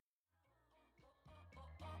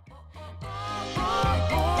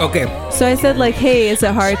Okay. So I said, like, hey, is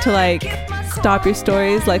it hard to, like, stop your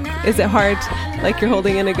stories? Like, is it hard, like, you're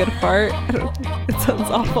holding in a good fart? It sounds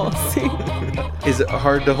awful. See? Is it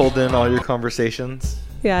hard to hold in all your conversations?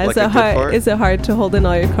 Yeah, Like a good fart? is it hard to hold in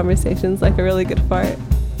all your conversations like a really good fart?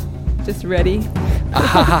 Just ready.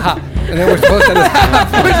 And then we're supposed to I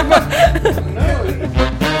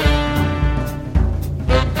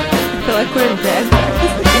feel like we're in bed.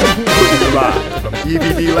 Live from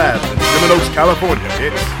EVD Labs in Seminoles, California,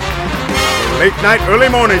 it's the Late Night Early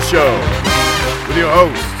Morning Show with your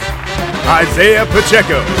host, Isaiah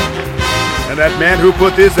Pacheco, and that man who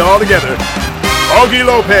put this all together, Augie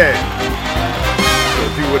Lopez. So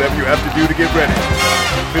do whatever you have to do to get ready.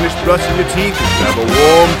 Finish brushing your teeth and grab a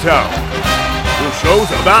warm towel. The show's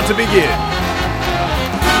about to begin.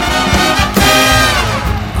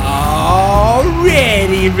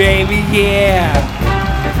 Already, baby, yeah.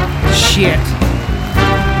 Shit.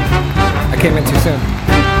 I came in too soon.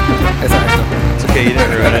 It's alright. It's okay, you didn't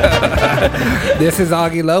ruin it. This is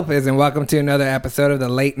Augie Lopez, and welcome to another episode of the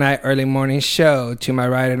Late Night Early Morning Show. To my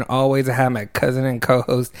right, and always, I have my cousin and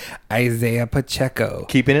co-host, Isaiah Pacheco.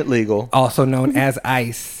 Keeping it legal. Also known as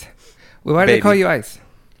Ice. Why do they call you Ice?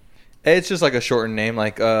 It's just like a shortened name.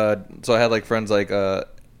 Like, so I had like friends like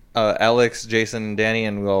Alex, Jason, and Danny,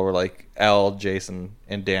 and we all were like Al, Jason,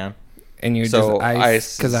 and Dan. And you're so just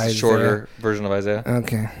Ice because I shorter version of Isaiah.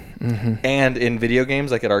 Okay. Mm-hmm. And in video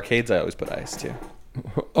games, like at arcades, I always put Ice too.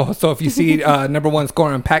 Oh, so if you see number one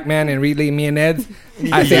score on Pac-Man and Relay Me and Ed's,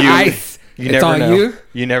 I say Ice. It's on know. you?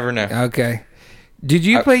 You never know. Okay. Did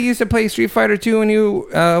you used to play Street Fighter 2 when you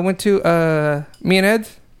went to Me and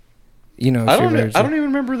Ed's? You know, I don't even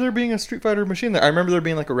remember there being a Street Fighter machine there. I remember there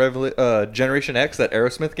being like a Generation X, that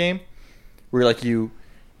Aerosmith game, where like you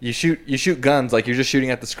shoot guns, like you're just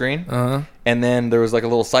shooting at the screen, and then there was like a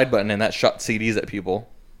little side button, and that shot CDs at people.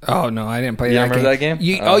 Oh no, I didn't play that. You remember that game?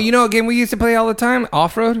 You know a game we used to play all the time?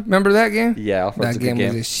 Off Road. Remember that game? Yeah, Off Road's that a good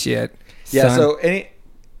game. was a shit. Yeah, son. so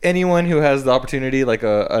anyone who has the opportunity, like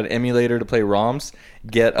an emulator to play ROMs,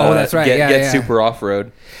 get that's right. Get Super Off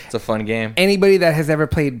Road. It's a fun game. Anybody that has ever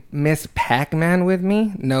played Miss Pac-Man with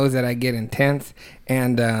me knows that I get intense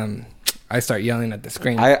and I start yelling at the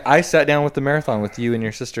screen. I sat down with the marathon with you and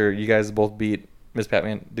your sister. You guys both beat Miss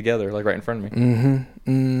Pac-Man together, like right in front of me.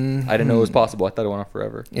 Mm-hmm. I didn't know it was possible. I thought it went on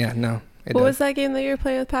forever. Yeah, no. What was that game that you were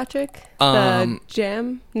playing with Patrick? The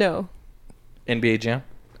Jam? No. NBA Jam?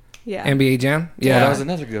 Yeah. NBA Jam? Yeah. Oh, that was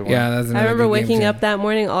another good one. Yeah, that was another I remember good waking game, up that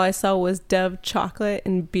morning, all I saw was Dove chocolate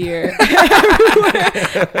and beer everywhere.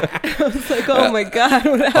 I was like, oh my God,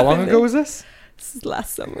 what happened? How long ago was this? This is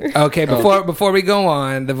last summer. Okay, before we go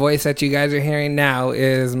on, the voice that you guys are hearing now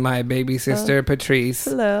is my baby sister, Patreece.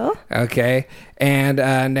 Hello. Okay. And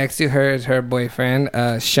next to her is her boyfriend,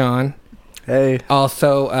 Shon. Hey.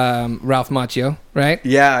 Also, Ralph Macchio, right?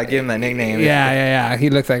 Yeah, I gave him that nickname. Yeah. He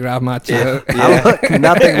looks like Ralph Macchio. Yeah. I look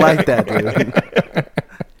nothing like that, dude.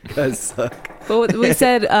 You guys suck. But we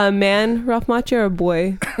said man Ralph Macchio or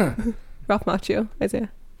boy Ralph Macchio, Isaiah?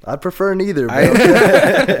 I'd prefer neither,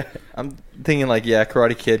 bro. I'm thinking like,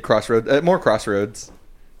 Karate Kid, Crossroads. More Crossroads.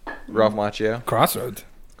 Ralph Macchio.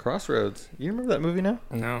 Crossroads. You remember that movie now?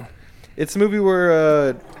 No. It's a movie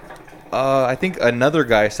where I think another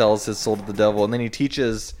guy sells his soul to the devil, and then he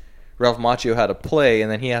teaches Ralph Macchio how to play, and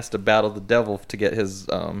then he has to battle the devil to get his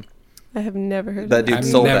I have never heard that of dude's I've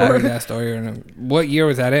soul never back. heard that story. What year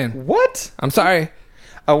was that in? What? I'm sorry.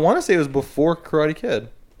 I want to say it was before Karate Kid.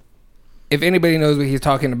 If anybody knows what he's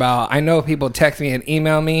talking about, I know people text me and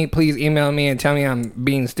email me. Please email me and tell me I'm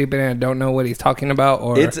being stupid and I don't know what he's talking about.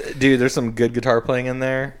 Or Dude, there's some good guitar playing in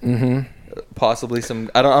there. Mm-hmm. Possibly some.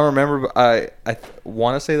 I don't remember. But I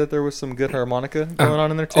want to say that there was some good harmonica going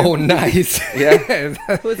on in there too. Oh, nice. Yeah.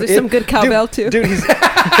 Was there some good cowbell too? Dude, he's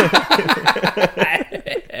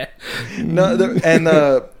no.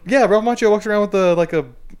 Ralph Macchio walks around with a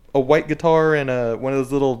white guitar and one of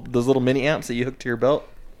those little mini amps that you hook to your belt.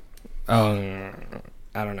 Oh,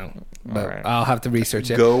 I don't know, but right. I'll have to research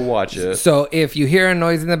it. Go watch it. So if you hear a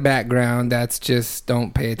noise in the background, that's just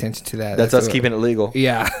don't pay attention to that. That's us keeping it legal.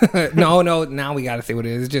 Yeah. No. Now we got to say what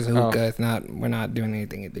it is. It's just hookah. It's not. We're not doing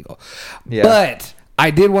anything illegal. Yeah. But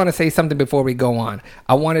I did want to say something before we go on.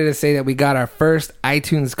 I wanted to say that we got our first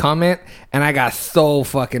iTunes comment, and I got so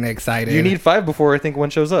fucking excited. You need 5 before I think one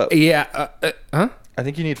shows up. Yeah. Huh? I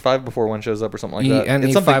think you need 5 before one shows up or something like that. I need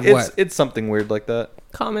it's something, 5 what? It's something weird like that.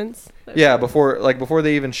 Comments. Yeah, before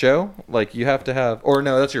they even show, like you have to have, or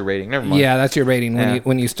no, that's your rating. Never mind. Yeah, that's your rating Yeah.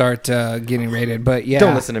 when you start getting rated. But yeah,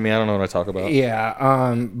 Don't listen to me. I don't know what I talk about.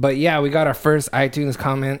 Yeah. But yeah, we got our first iTunes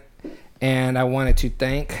comment, and I wanted to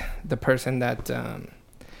thank the person that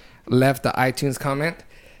left the iTunes comment.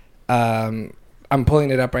 I'm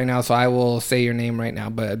pulling it up right now, so I will say your name right now.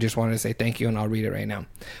 But I just wanted to say thank you, and I'll read it right now.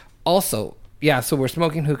 Also, yeah. So we're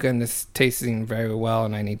smoking hookah, and this tasting very well,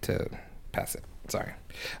 and I need to pass it. Sorry.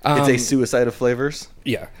 It's a suicide of flavors.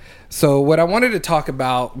 Yeah. So what I wanted to talk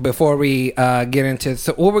about before we get into...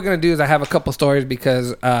 So what we're going to do is I have a couple stories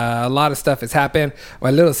because a lot of stuff has happened.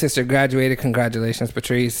 My little sister graduated. Congratulations,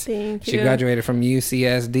 Patreece. Thank you. She graduated from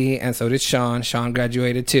UCSD, and so did Shon. Shon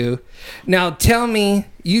graduated too. Now tell me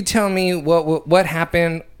what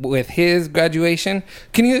happened with his graduation.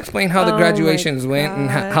 Can you explain how the graduations went and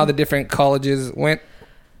how the different colleges went?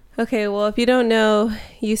 Okay, well, if you don't know,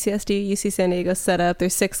 UCSD, UC San Diego set up,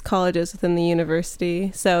 there's 6 colleges within the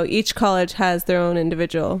university. So each college has their own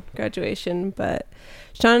individual graduation. But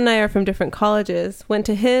Shon and I are from different colleges. Went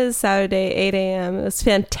to his Saturday, 8 a.m. It was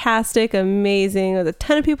fantastic, amazing. There was a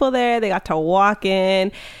ton of people there. They got to walk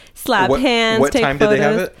in, slap hands, what take time photos. did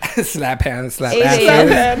they have it? Slap hands, slap 8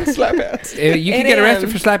 asses. Slap hands. You can 8 get arrested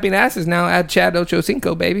a.m. for slapping asses now at Chad Ocho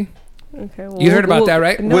Cinco, baby. Okay, well, You heard about that,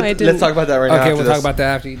 right? No, I didn't. Let's talk about that right now. Okay, after we'll this. talk about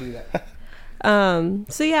that after you do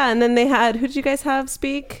that. So yeah, and then they had, who did you guys have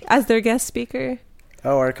speak as their guest speaker?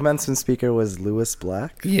 Oh, our commencement speaker was Lewis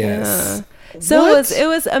Black. Yes. Yeah. So What? it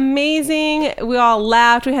was amazing. We all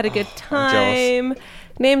laughed. We had a good time.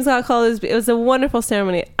 Names got called. It was a wonderful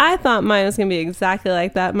ceremony. I thought mine was going to be exactly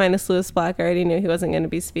like that, minus Lewis Black. I already knew he wasn't going to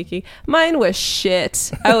be speaking. Mine was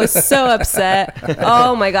shit. I was so upset.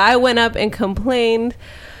 Oh my God. I went up and complained.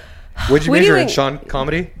 What'd you What do you major in, think- Shon?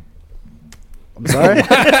 Comedy? I'm sorry.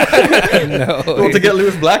 No. Well, to get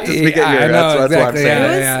Lewis Black to speak at I you. know, That's what I'm exactly,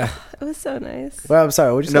 saying. yeah. It was so nice. Well, I'm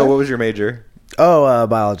sorry. What'd you say? No, what was your major? Oh,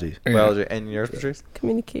 biology. Biology. And yours, Patreece?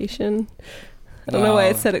 Communication. I don't know why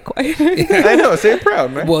I said it quiet. I know. Say it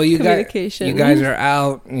proud, man. Well, you Communication. guys are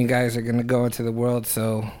out. And you guys are gonna go into the world.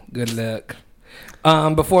 So good luck.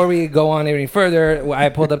 Before we go on any further, I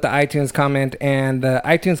pulled up the iTunes comment, and the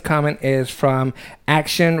iTunes comment is from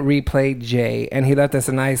Action Replay J, and he left us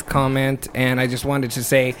a nice comment, and I just wanted to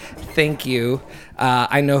say thank you.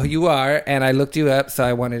 I know who you are, and I looked you up, so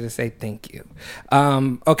I wanted to say thank you.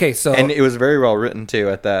 Okay, so And it was very well written too.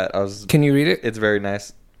 At that, can you read it? It's very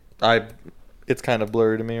nice. It's kind of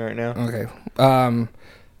blurry to me right now. Okay.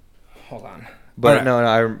 Hold on. But All no,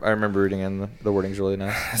 I remember reading, and the wording's really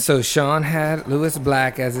nice. So Shon had Lewis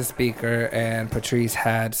Black as a speaker, and Patreece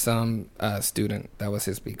had some student that was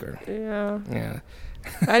his speaker. Yeah. Yeah.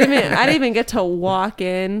 I didn't even get to walk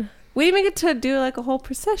in. We didn't even get to do like a whole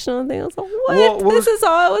processional thing. I was like, what? Well, This is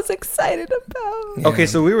all I was excited about. Yeah. Okay,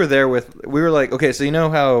 so we were like, okay, so you know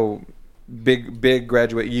how big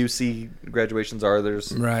UC graduations are.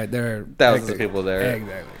 There's Right. There are thousands of people there.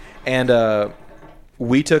 Exactly. And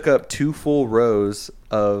we took up 2 full rows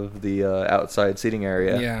of the outside seating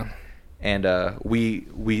area. Yeah. And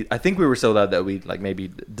we I think we were so loud that we like maybe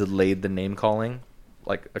delayed the name calling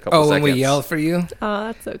like a couple Oh, seconds. when we yelled for you? Oh,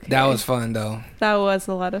 that's okay. That was fun, though. That was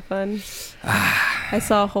a lot of fun. I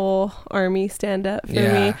saw a whole army stand up for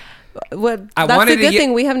Yeah. me. That's wanted the to good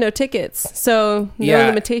thing. We have no tickets, so no Yeah.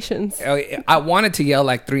 limitations. I wanted to yell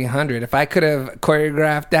like 300. If I could have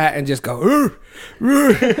choreographed that and just go, "Roo,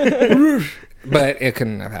 roo, roo," but it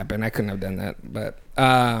couldn't have happened. I couldn't have done that. But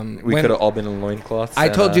We could have all been in loincloths. I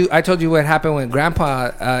told you what happened when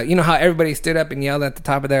Grandpa. You know how everybody stood up and yelled at the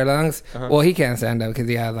top of their lungs. Well, he can't stand up because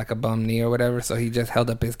he had like a bum knee or whatever. So he just held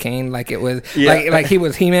up his cane like it was like he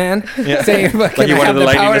was He-Man, Yeah. saying, Like he wanted the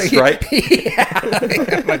lightning to strike. Yeah,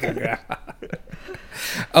 like, fucking Grandpa.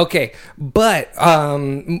 Okay, but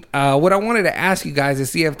what I wanted to ask you guys is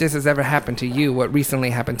see if this has ever happened to you. What recently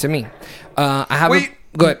happened to me? I have. Wait,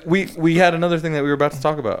 Good. We had another thing that we were about to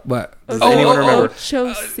talk about. What? Does anyone remember?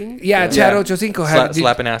 Ocho Cinco. Yeah, Chad Ocho Cinco had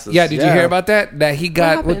Slapping asses. Yeah, did you Yeah. hear about that? That he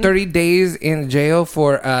got happened? 30 days in jail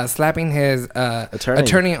for slapping his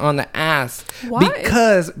attorney on the ass. Why?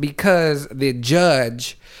 Because the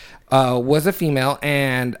judge was a female,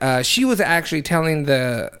 and she was actually telling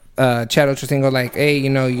the Chad Ocho Cinco, like, hey, you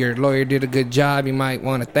know, your lawyer did a good job. You might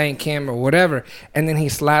want to thank him or whatever. And then he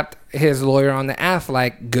slapped his lawyer on the ass,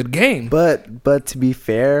 like, good game. But to be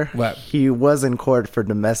fair, What? he was in court for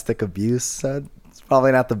domestic abuse. So it's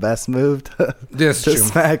probably not the best move to, This to true.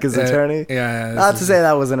 smack his attorney. Yeah. Not to say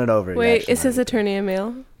that wasn't an overreaction. Wait, is his attorney a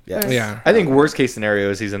male? Yes. Or- Yeah. I think worst case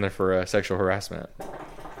scenario is he's in there for sexual harassment.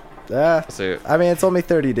 So I mean, it's only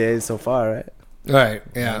 30 days so far, right? Right,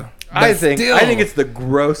 yeah. I But think still- it's the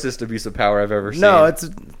grossest abuse of power I've ever seen. No, it's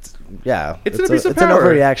yeah. It's an abuse of It's an power.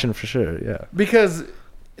 overreaction for sure. Yeah. because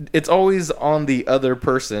it's always on the other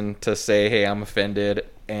person to say, "Hey, I'm offended,"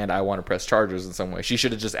 and I want to press charges in some way. She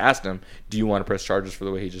should have just asked him, do you want to press charges for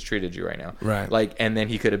the way he just treated you right now? Right. Like, and then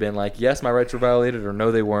he could have been like, yes, my rights were violated, or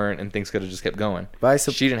no, they weren't, and things could have just kept going. But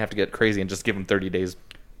she didn't have to get crazy and just give him 30 days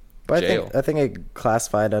But jail. I think it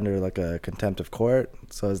classified under like a contempt of court,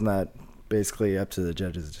 so it's not basically up to the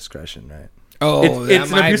judge's discretion, right? Oh, that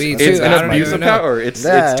might be too. It's I an don't abuse even of know. power. It's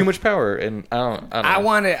too much power, and I don't know.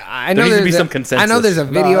 I know There needs to there's be a- some consensus. I know there's a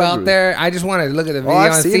No, video I out agree. there. I just want to look at the video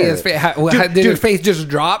I've and seen see it. his face. Did his face just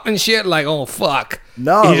drop and shit? Like, oh fuck.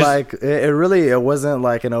 No, He just- like it wasn't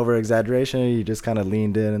like an over exaggeration. You just kind of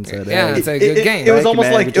leaned in and said, Yeah, "Hey, it's a good game. It was Thank you, almost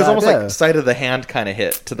man. like Good it was job. almost Yeah. like side of the hand kind of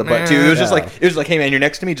hit to the butt too. It was just Yeah. like, hey man, you're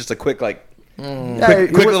next to me. Just a quick like Yeah, quick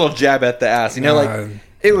it was- little jab at the ass. You know, Nah. like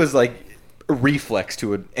it was like a reflex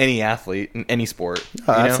to any athlete in any sport.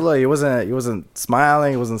 Oh, you know? absolutely. He wasn't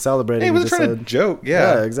smiling. He wasn't celebrating. He wasn't just trying to said- joke.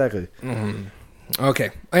 Yeah, Yeah. exactly. Okay.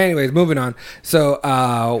 Anyways, moving on. So,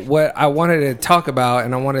 what I wanted to talk about,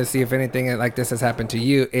 and I wanted to see if anything like this has happened to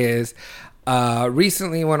you, is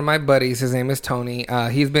recently one of my buddies, his name is Tony.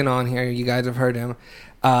 He's been on here. You guys have heard him.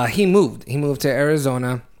 He moved. He moved to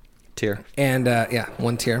Arizona, Tear. and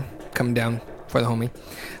one tier coming down for the homie.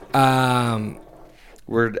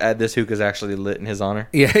 We're at this hookah is actually lit in his honor.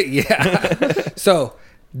 Yeah, yeah. So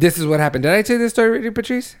this is what happened. Did I tell you this story already,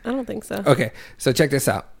 Patreece? I don't think so. Okay, so check this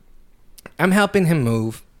out. I'm helping him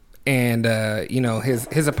move, and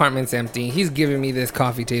his apartment's empty. He's giving me this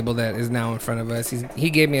coffee table that is now in front of us. He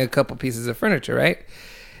gave me a couple pieces of furniture, right?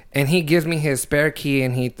 And he gives me his spare key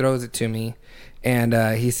and he throws it to me, and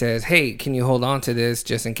he says, "Hey, can you hold on to this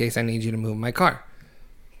just in case I need you to move my car?"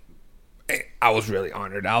 I was really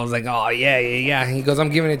honored. I was like, "Oh yeah." He goes, "I'm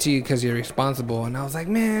giving it to you because you're responsible." And I was like,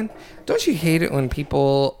 "Man, don't you hate it when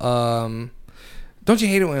people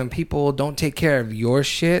don't take care of your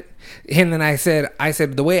shit?" And then I said,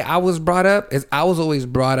 the way I was brought up is I was always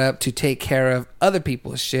brought up to take care of other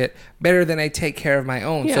people's shit better than I take care of my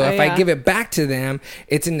own. So Yeah, if I yeah. give it back to them,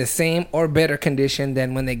 it's in the same or better condition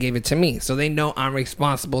than when they gave it to me. So they know I'm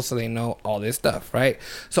responsible. So they know all this stuff, right?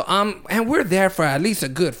 So and we're there for at least a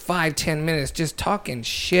good 5-10 minutes just talking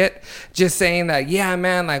shit, just saying that, yeah,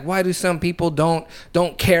 man, like why do some people don't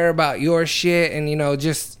care about your shit, and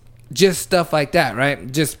just stuff like that,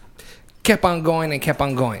 right? Just kept on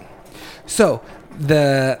going. So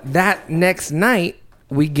that next night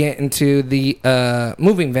we get into the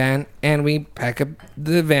moving van and we pack up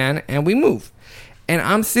the van and we move. And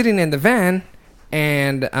I'm sitting in the van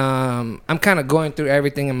and I'm kind of going through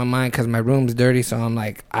everything in my mind because my room's dirty. So I'm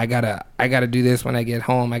like, I gotta do this when I get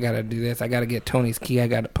home. I gotta do this. I gotta get Tony's key. I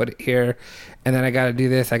gotta put it here, and then I gotta do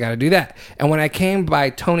this. I gotta do that. And when I came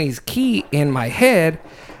by Tony's key in my head,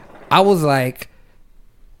 I was like,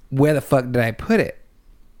 where the fuck did I put it?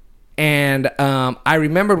 And I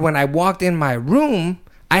remembered when I walked in my room,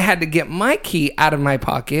 I had to get my key out of my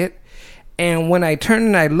pocket. And when I turned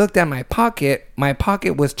and I looked at my pocket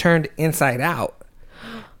was turned inside out.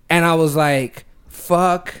 And I was like,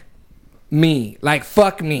 fuck me. Like,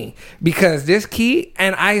 fuck me. Because this key,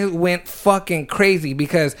 and I went fucking crazy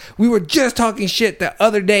because we were just talking shit the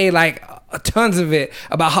other day, like tons of it,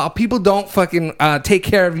 about how people don't fucking take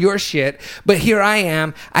care of your shit. But here I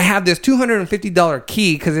am. I have this $250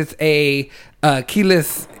 key because it's a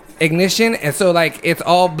keyless ignition. And so, like, it's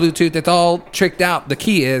all Bluetooth. It's all tricked out. The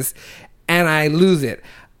key is. And I lose it.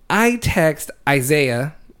 I text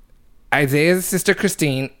Isaiah's sister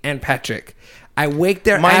Christine, and Patrick. I wake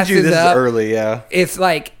their Mind asses you, this up. is early, yeah. It's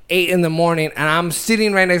like 8 in the morning, and I'm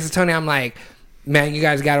sitting right next to Tony. I'm like, man, you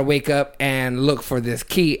guys got to wake up and look for this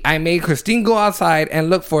key. I made Christine go outside and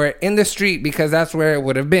look for it in the street because that's where it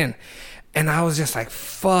would have been. And I was just like,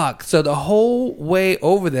 fuck. So the whole way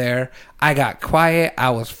over there, I got quiet.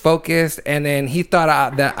 I was focused. And then he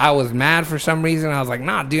thought that I was mad for some reason. I was like,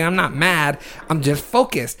 nah, dude, I'm not mad. I'm just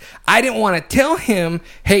focused. I didn't want to tell him,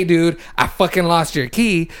 hey, dude, I fucking lost your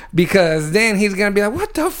key. Because then he's going to be like,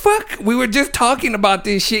 what the fuck? We were just talking about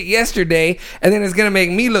this shit yesterday. And then it's going to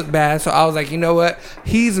make me look bad. So I was like, you know what?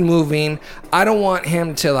 He's moving. I don't want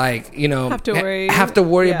him to, like, have to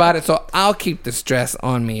worry Yeah. about it. So I'll keep the stress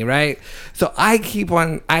on me, right? So I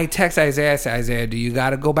text Isaiah. I say, Isaiah, do you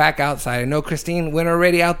got to go back outside? I know Christine went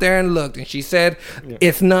already out there and looked, and she said,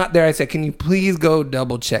 it's not there. I said, can you please go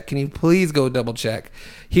double check? He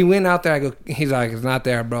went out there. He's like, it's not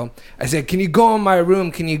there, bro. I said, can you go in my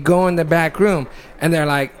room? Can you go in the back room? And they're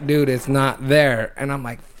like, dude, it's not there. And I'm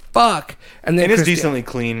like, fuck. And then It's decently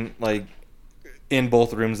clean, like, in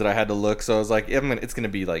both rooms that I had to look. So I was like, it's going to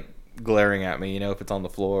be, like, glaring at me, if it's on the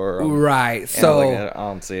floor. Right. And So I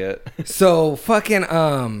don't see it. So fucking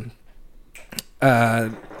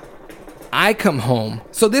I come home.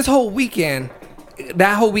 So this whole weekend,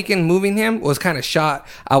 that whole weekend moving him was kind of shot.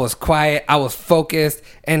 I was quiet. I was focused.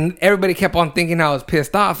 And everybody kept on thinking I was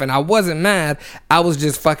pissed off. And I wasn't mad. I was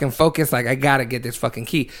just fucking focused. Like, I got to get this fucking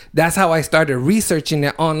key. That's how I started researching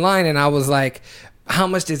it online. And I was like, how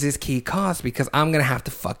much does this key cost? Because I'm going to have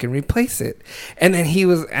to fucking replace it. And then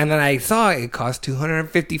I saw it cost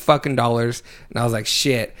 $250 fucking dollars. And I was like,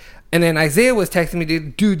 shit. And then Isaiah was texting me,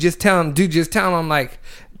 dude, just tell him. I'm like,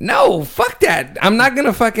 no, fuck that. I'm not going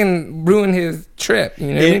to fucking ruin his trip. You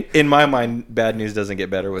know what I mean? In my mind, bad news doesn't get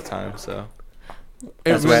better with time. So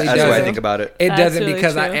that's really the way I think about it. It That's doesn't really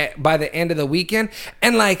because true. by the end of the weekend,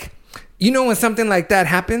 and like, you know, when something like that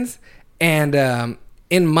happens, and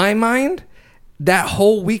in my mind, that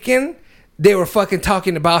whole weekend, they were fucking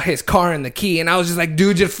talking about his car and the key, and I was just like,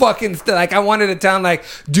 dude, just fucking like, I wanted to tell him, like,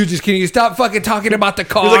 dude, just can you stop fucking talking about the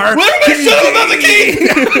car? Like, what am I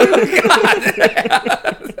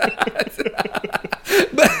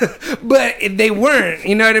but they weren't,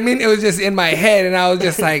 you know what I mean? It was just in my head, and I was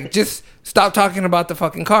just like, just stop talking about the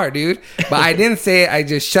fucking car, dude. But I didn't say it. I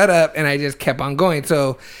just shut up, and I just kept on going.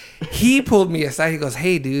 So he pulled me aside. He goes,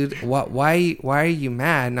 hey, dude, why are you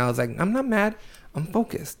mad? And I was like, I'm not mad. I'm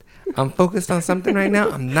focused. I'm focused on something right now.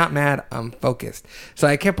 I'm not mad. I'm focused. So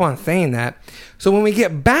I kept on saying that. So when we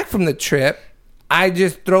get back from the trip, I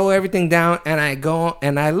just throw everything down, and I go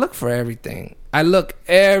and I look for everything. I look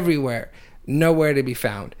everywhere. Nowhere to be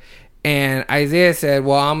found. And Isaiah said,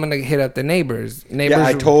 well, I'm going to hit up the neighbors. Yeah,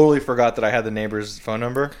 I totally forgot that I had the neighbor's phone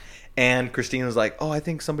number. And Christine was like, oh, I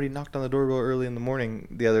think somebody knocked on the doorbell early in the morning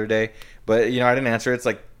the other day. But, you know, I didn't answer. It's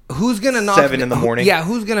like, who's going to knock 7 in the morning? Yeah,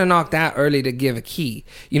 who's going to knock that early to give a key?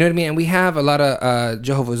 You know what I mean? And we have a lot of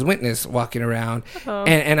Jehovah's Witness walking around.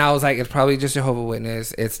 And I was like, it's probably just Jehovah's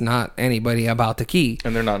Witness. It's not anybody about the key.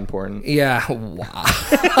 And they're not important. Yeah. Wow.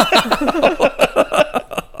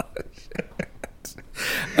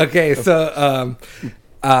 Okay, so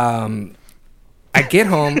I get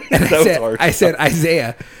home and I said,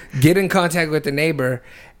 Isaiah, get in contact with the neighbor,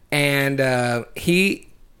 and he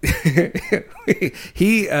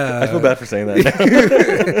I feel bad for saying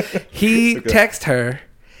that. he texted her,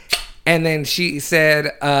 and then she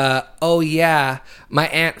said, oh yeah, my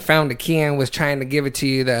aunt found a key and was trying to give it to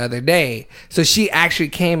you the other day. So she actually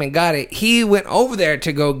came and got it. He went over there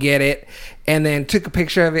to go get it, and then took a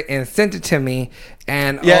picture of it and sent it to me.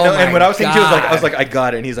 And and when I was thinking, I was like, I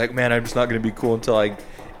got it. And he's like, man, I'm just not going to be cool until like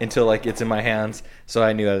it's in my hands. So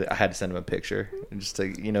I knew I had to send him a picture, and just to,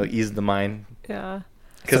 you know, ease the mind. Yeah.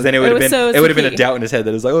 Because then it would have been a doubt in his head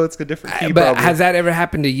that it's like, oh, it's a different key. But probably. Has that ever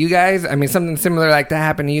happened to you guys? I mean, something similar like that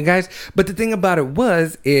happened to you guys. But the thing about it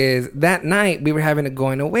is that night we were having a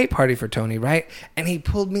going away party for Tony, right? And he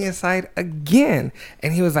pulled me aside again,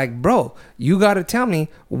 and he was like, bro, you got to tell me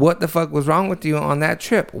what the fuck was wrong with you on that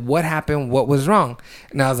trip. What happened? What was wrong?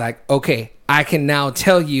 And I was like, okay, I can now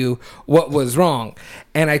tell you what was wrong.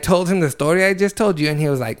 And I told him the story I just told you, and he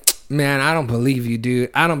was like, man, I don't believe you,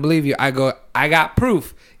 dude. I don't believe you. I go, I got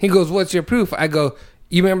proof. He goes, what's your proof? I go,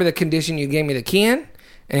 you remember the condition you gave me the key in?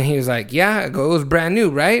 And he was like, yeah. I go, it was brand new,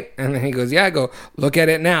 right? And then he goes, yeah. I go, look at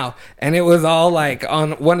it now. And it was all like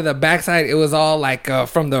on one of the backside, it was all like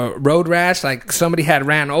from the road rash, like somebody had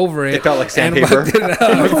ran over it. It felt like sandpaper.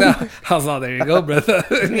 I was all, there you go, brother.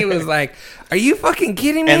 And he was like, are you fucking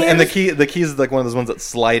kidding me? And the key is like one of those ones that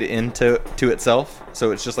slide into itself.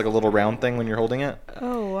 So it's just like a little round thing when you're holding it.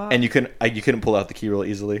 Oh, wow. And you couldn't pull out the key real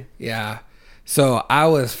easily. Yeah. So I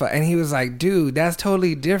was, and he was like, dude, that's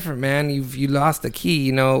totally different, man. You lost the key.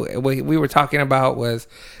 You know, what we were talking about was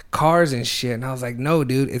cars and shit. And I was like, no,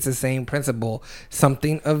 dude, it's the same principle.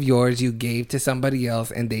 Something of yours you gave to somebody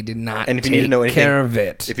else, and they did not take care of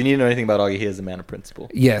it. If you need to know anything about Augie, he is a man of principle.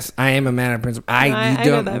 Yes, I am a man of principle. I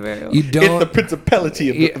know that very well. You don't. It's the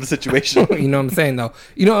principality of the situation. You know what I'm saying, though.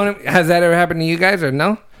 You know, has that ever happened to you guys or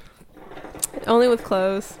no? Only with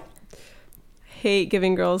clothes. Hate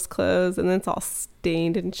giving girls clothes, and then it's all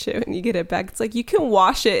stained and shit when you get it back. It's like, you can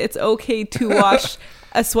wash it. It's okay to wash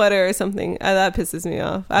a sweater or something. That pisses me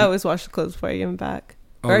off. I always wash the clothes before I give them back.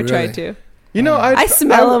 Or I try to. You know, I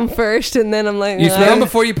smell them first, and then I'm like, you smell them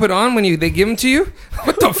before you put on when they give them to you?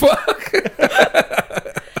 What the fuck?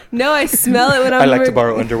 No, I smell it when I like to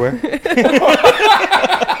borrow underwear.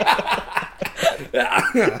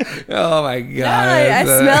 Oh my god! I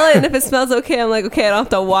smell it, and if it smells okay, I'm like, okay, I don't have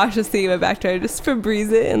to wash this thing in my back dryer. Just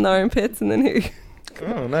Febreze it in the armpits, and then here.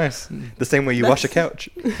 Oh, nice. The same way you wash a couch.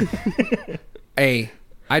 Hey,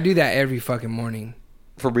 I do that every fucking morning.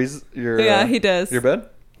 Febreze he does your bed.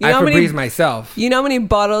 I Febreze myself. You know how many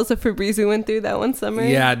bottles of Febreze we went through that one summer?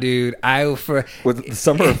 Yeah, dude. Was it the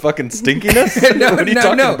summer of fucking stinkiness? What are you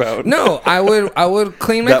talking about? No, I would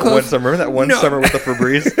clean my clothes. That one summer with the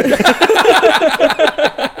Febreze.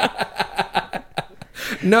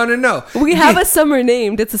 No. We have a summer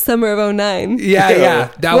named. It's the summer of 2009.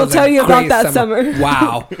 Yeah. We'll tell you about that summer.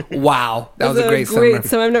 Wow. That was a great summer.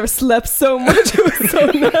 So I've never slept so much. It was so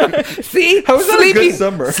nice. See? How was that a good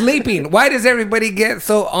summer? Sleeping. Why does everybody get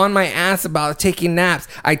so on my ass about taking naps?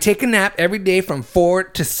 I take a nap every day from 4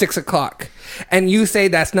 to 6 o'clock. And you say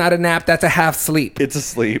that's not a nap, that's a half sleep. It's a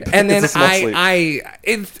sleep. And then it's a small sleep.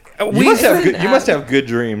 You must have good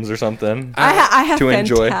dreams or something. I have to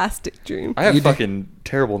fantastic dreams. I have fucking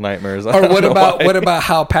terrible nightmares. Or what about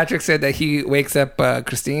how Patrick said that he wakes up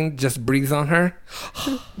Christine, just breathes on her?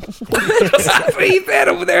 That's what he said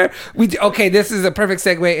over there. Okay, this is a perfect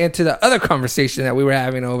segue into the other conversation that we were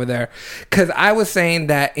having over there. Because I was saying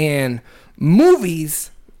that in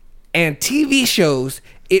movies and TV shows,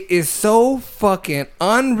 it is so fucking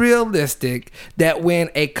unrealistic that when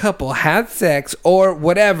a couple has sex or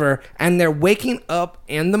whatever and they're waking up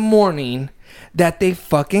in the morning that they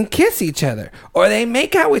fucking kiss each other or they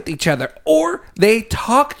make out with each other or they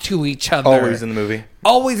talk to each other. Always in the movie.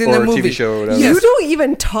 Always in or the movie. TV show or whatever. You don't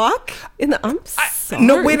even talk in the. I'm sorry.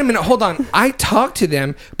 No, wait a minute. Hold on. I talk to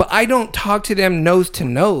them, but I don't talk to them nose to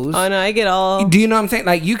nose. Oh no, I get all. Do you know what I'm saying?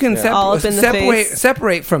 Like you can all up in the face.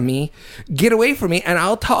 separate from me, get away from me, and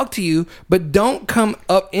I'll talk to you, but don't come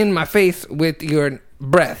up in my face with your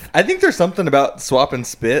breath. I think there's something about swap and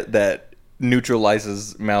spit that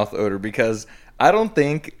neutralizes mouth odor because I don't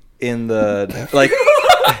think in the like.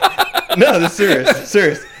 No, that's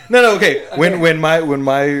serious. No, okay. When my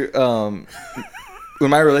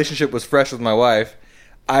relationship was fresh with my wife,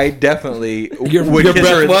 I definitely would your kiss breath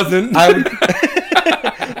her. Wasn't.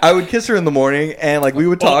 I would kiss her in the morning, and like we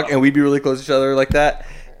would talk, and we'd be really close to each other like that.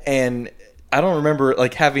 And I don't remember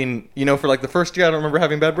like having, for like the first year, I don't remember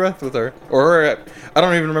having bad breath with her, or her. I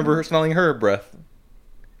don't even remember her smelling her breath.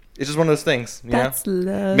 It's just one of those things, That's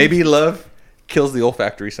love. Maybe love kills the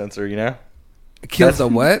olfactory sensor, Kills the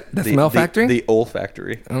what? The smell factory? The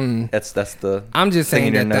olfactory. That's the. I'm just saying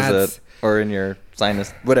in your that nose that's or in your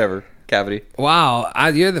sinus, whatever cavity. Wow,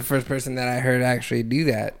 you're the first person that I heard actually do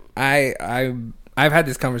that. I've had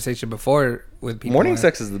this conversation before with people. Morning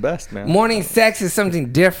sex is the best, man. Morning sex is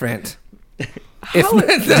something different. Do you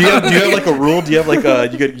have like a rule? Do you have like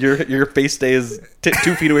your face stays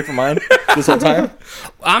 2 feet away from mine this whole time?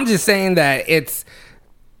 I'm just saying that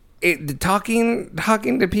talking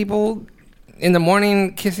to people in the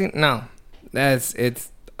morning, kissing. No, that's a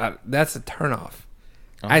turnoff.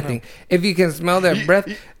 I think if you can smell their breath.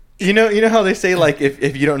 You know how they say like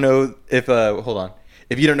if you don't know if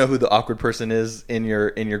you don't know who the awkward person is in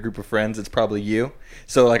your group of friends, it's probably you.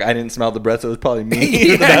 So like I didn't smell the breath, so it was probably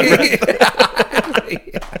me.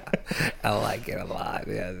 I like it a lot.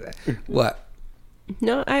 Yeah. What?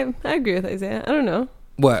 No, I agree with Isaiah. I don't know.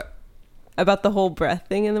 What? About the whole breath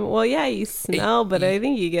thing. You smell, but I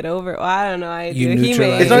think you get over it. Well, I don't know.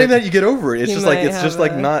 It's not even that you get over it. It's just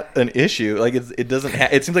like not an issue. Like it doesn't.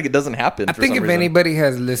 It seems like it doesn't happen. I think if anybody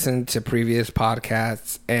has listened to previous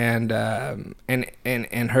podcasts and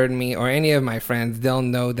heard me or any of my friends, they'll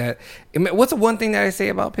know that. What's the one thing that I say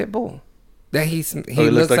about Pitbull? That he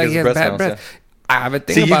looks like he has bad breath. Yeah. I have a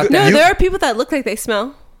thing about that. No, there are people that look like they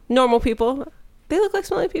smell. Normal people. They look like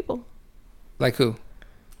smelly people. Like who?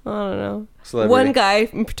 I don't know. Celebrity. One guy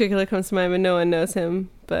in particular comes to mind, but no one knows him.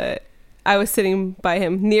 But I was sitting by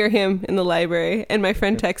him, near him in the library, and my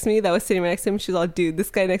friend texted me that was sitting right next to him. She's all, "Dude, this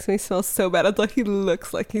guy next to me smells so bad." I thought he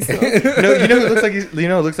looks like he smells. No, you know who looks like it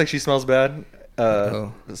looks like she smells bad.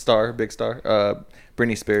 Big star,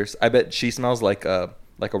 Britney Spears. I bet she smells like a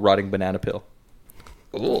rotting banana peel.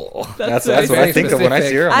 Ooh. That's what I think of when I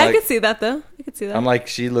see her. I could see that though. I could see that. I'm like,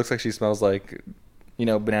 she looks like she smells like,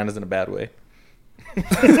 bananas in a bad way.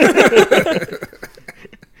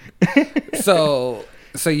 So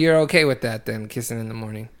you're okay with that then, kissing in the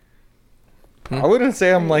morning? I wouldn't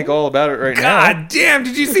say I'm like all about it right now. God damn,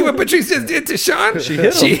 did you see what Patreece just did to Shon? She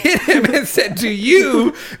hit him and said, "Do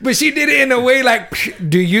you?" But she did it in a way like,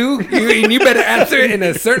 "Do you?" And you better answer it in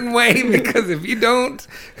a certain way, because if you don't...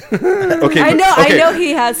 Okay. I know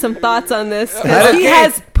he has some thoughts on this. He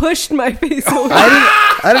has pushed my face away.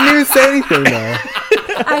 I didn't even say anything though.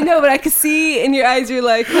 I know, but I could see in your eyes you're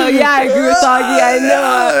like, "Oh yeah, I agree with Augie, I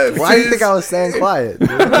know." Why do you think I was staying quiet?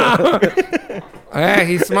 Yeah,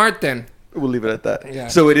 he's smart then. We'll leave it at that. Yeah.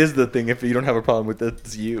 So it is the thing. If you don't have a problem with it,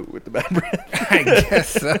 it's you with the bad breath. I guess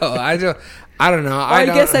so. I don't know. I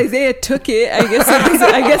guess Isaiah took it. I guess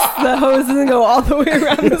the hose doesn't go all the way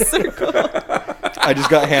around the circle. I just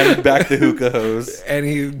got handed back the hookah hose, and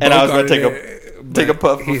I was going to take a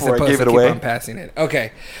puff before I gave it away. Keep on passing it.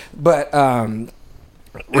 Okay, but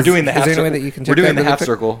we're doing the half. Is there any way that you can? We're doing the really half quick?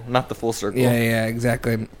 circle, not the full circle. Yeah,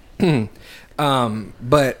 exactly.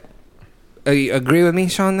 But you agree with me,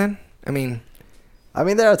 Shon? Then I mean,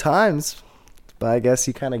 there are times, but I guess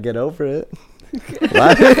you kind of get over it.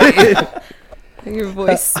 Your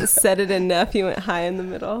voice said it enough. You went high in the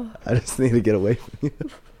middle. I just need to get away from you.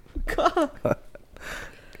 God.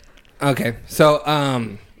 okay, so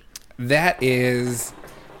that is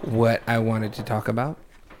what I wanted to talk about.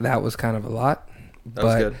 That was kind of a lot, That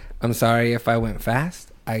was good. I'm sorry if I went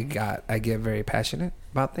fast. I get very passionate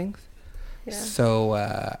about things. Yeah. So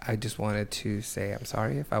I just wanted to say I'm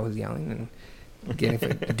sorry if I was yelling and getting.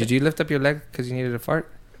 Did you lift up your leg because you needed a fart?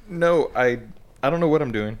 No, I don't know what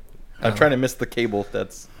I'm doing. I'm trying to miss the cable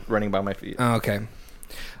that's running by my feet. Oh, okay.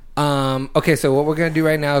 Okay, so what we're going to do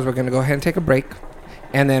right now is we're going to go ahead and take a break.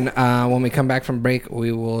 And then when we come back from break,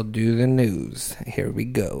 we will do the news. Here we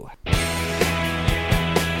go.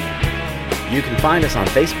 You can find us on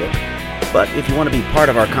Facebook, but if you want to be part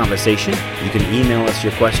of our conversation, you can email us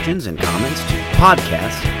your questions and comments to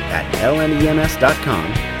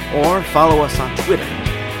podcast@lnems.com or follow us on Twitter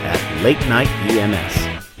 @LateNightEMS.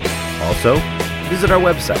 Also, visit our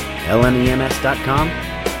website, lnems.com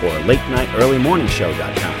or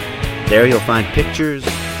latenightearlymorningshow.com. There you'll find pictures,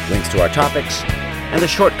 links to our topics, and the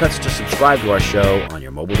shortcuts to subscribe to our show on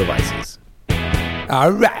your mobile devices.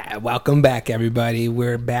 All right. Welcome back, everybody.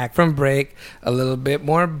 We're back from break. A little bit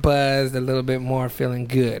more buzzed, a little bit more feeling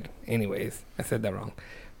good. Anyways, I said that wrong.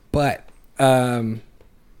 But, what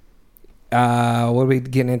are we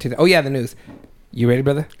getting into? Oh, yeah, the news. You ready,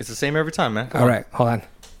 brother? It's the same every time, man. Come All on. right. Hold on.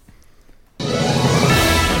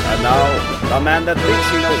 And now, the man that thinks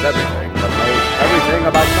he knows everything, but knows everything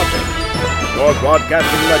about nothing. Your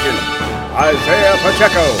broadcasting legend, Isaiah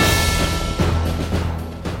Pacheco.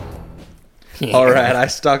 All right, I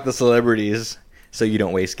stalk the celebrities so you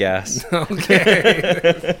don't waste gas.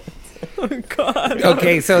 Okay. Oh, God.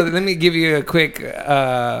 Okay, so let me give you a quick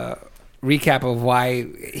recap of why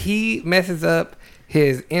he messes up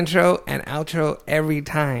his intro and outro every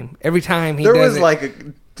time. Every time he There does was it. like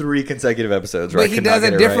 3 consecutive episodes where But I he could not does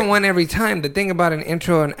a get it different right. one every time. The thing about an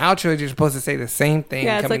intro and outro is you're supposed to say the same thing.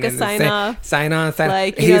 Yeah, it's coming like a in the sign same- off. Sign on, sign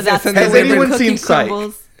Like, He you know, says that's something Has the different. anyone cookie seen Psych?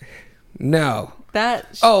 crumbles. No. That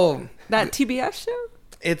Oh. that TBS show?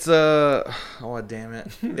 It's oh damn it!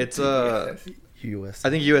 It's US. I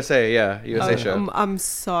think USA, yeah, USA show. I'm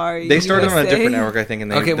sorry. They started on a USA. different network, I think.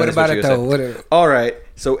 And they, Okay, then what they about switched it to though? USA. What? All right,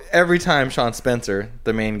 so every time Sean Spencer,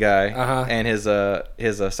 the main guy, Uh-huh. and his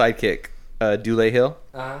sidekick, Dule Hill,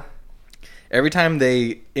 every time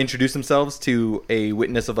they introduce themselves to a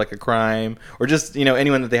witness of like a crime or just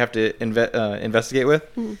anyone that they have to investigate with,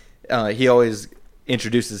 he always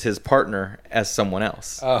introduces his partner as someone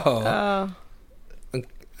else. Oh.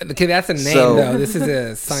 Okay, that's a name So- though. This is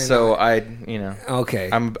a sign. So off. Okay.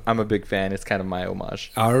 I'm a big fan. It's kind of my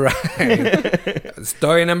homage. All right.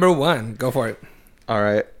 Story number 1. Go for it. All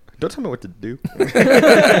right. Don't tell me what to do.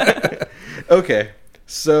 Okay.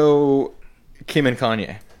 So Kim and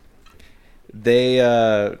Kanye. They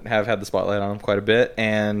have had the spotlight on them quite a bit,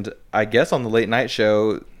 and I guess on the late night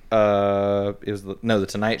show, it was the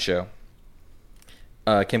Tonight Show.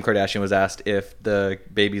 Kim Kardashian was asked if the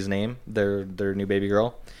baby's name, their new baby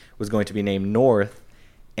girl, was going to be named North,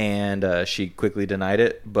 and she quickly denied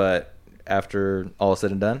it. But after all is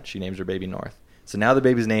said and done, she names her baby North. So now the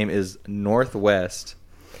baby's name is Northwest,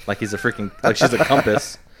 like she's a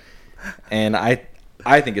compass. And I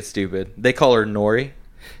think it's stupid. They call her Nori.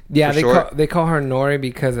 Yeah, For they call her Nori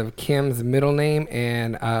because of Kim's middle name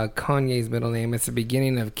and Kanye's middle name. It's the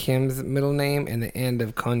beginning of Kim's middle name and the end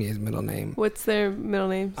of Kanye's middle name. What's their middle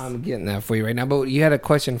names? I'm getting that for you right now. But you had a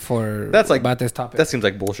question about this topic. That seems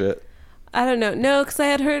like bullshit. I don't know. No, because I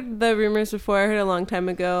had heard the rumors before. I heard a long time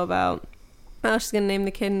ago about, oh, she's going to name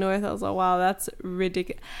the kid North. I was like, wow, that's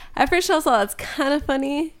ridiculous. At first I thought that's kind of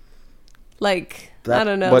funny. Like, I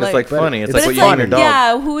don't know. But it's like funny. It's but like it's what you name your dog.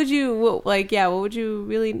 yeah, who would you, what would you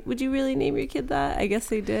really name your kid that? I guess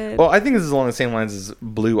they did. Well, I think this is along the same lines as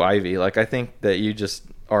Blue Ivy. Like, I think that you just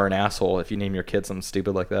are an asshole if you name your kid something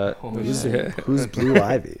stupid like that. Who's Blue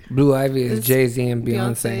Ivy? Blue Ivy is It's Jay-Z and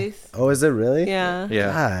Beyonce. Beyonce's. Oh, is it really? Yeah.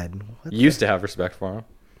 Yeah. God. What You used to have respect for him.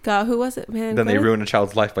 God, who was it, man? Then they Gwyneth- ruined a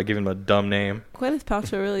child's life by giving him a dumb name. Gwyneth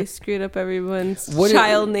Paltrow really screwed up everyone's What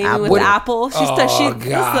child did- naming with what- Apple. She Oh, just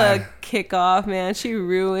God. a kickoff, man. She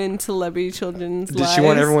ruined celebrity children's Did lives. she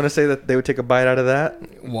want everyone to say that they would take a bite out of that?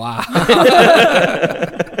 Wow.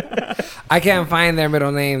 I can't find their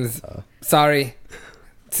middle names. Sorry.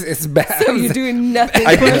 It's bad. So you're doing nothing.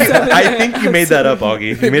 I think you made that up,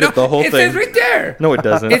 Augie. You made up the whole it thing. It says right there. No, it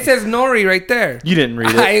doesn't. It says Nori right there. You didn't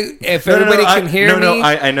read it. If everybody can hear me.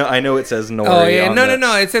 I know it says Nori. Oh, yeah.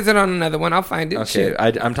 No. It says it on another one. I'll find it. Okay.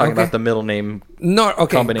 I'm talking about the middle name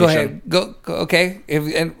combination. Go ahead. Go okay.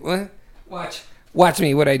 Watch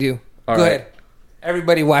me what I do. Go ahead.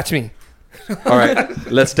 Everybody watch me. All right.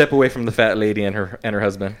 Let's step away from the fat lady and her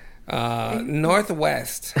husband.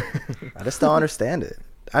 Northwest. I just don't understand it.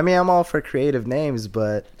 I mean, I'm all for creative names,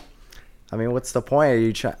 but I mean, what's the point? Are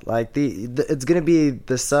you trying like it's gonna be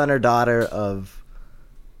the son or daughter of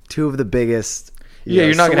two of the biggest?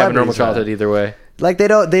 You're not gonna have a normal celebrities, childhood either way. Like they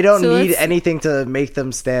don't So need anything to make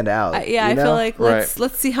them stand out. I you know? feel like let's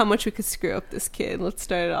Right. see how much we could screw up this kid. Let's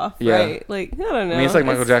start it off Yeah. right. Like I don't know. I mean, it's like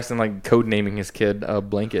Michael Jackson like code naming his kid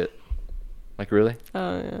Blanket. Like really?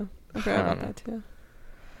 Oh yeah, I forgot about that too.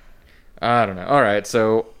 I don't know. All right,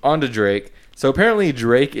 so on to Drake. So apparently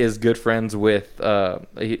Drake is good friends with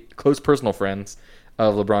close personal friends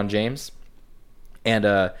of LeBron James,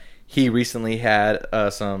 and he recently had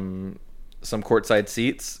some courtside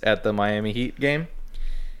seats at the Miami Heat game,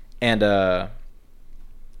 and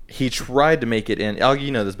he tried to make it in. Augie,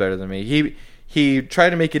 you know this better than me. He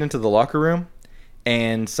tried to make it into the locker room,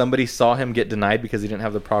 and somebody saw him get denied because he didn't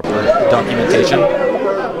have the proper documentation.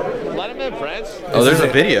 Let him in, Prince. Oh, there's a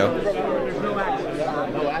video.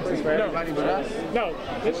 No,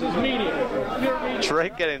 this is media.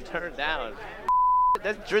 Drake getting turned down.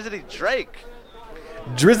 That's Drizzy Drake.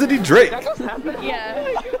 Drizzy Drake.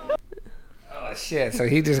 Oh shit! So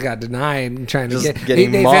he just got denied trying to Just get.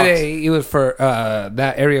 getting They mocked. said he was for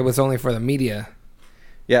that area was only for the media.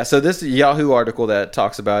 Yeah, so this Yahoo article that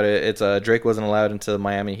talks about it, it's Drake wasn't allowed into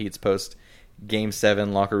Miami Heat's post Game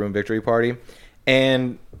 7 locker room victory party.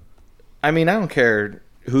 And, I mean, I don't care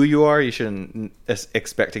who you are, you shouldn't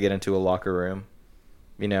expect to get into a locker room,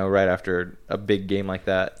 you know, right after a big game like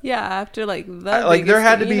that. Yeah, after like the like there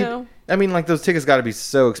had to be, you know? I mean, like those tickets got to be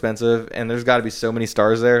so expensive, and there's got to be so many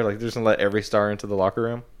stars there. Like, they're just going to let every star into the locker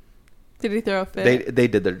room. Did he throw a fit? They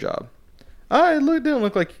did their job. It didn't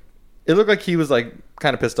look like... It looked like he was like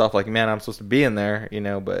kind of pissed off, like, man, I'm supposed to be in there, you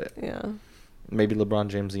know, but Yeah. maybe LeBron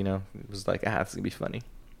James, you know, was like, this is going to be funny.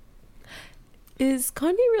 Is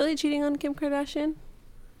Kanye really cheating on Kim Kardashian?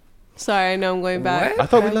 Sorry, I know I'm going back. What? I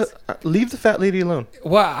thought we leave the fat lady alone.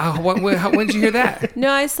 When did you hear that? No,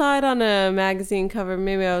 I saw it on a magazine cover.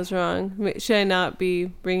 Maybe I was wrong. Should I not be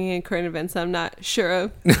bringing in current events I'm not sure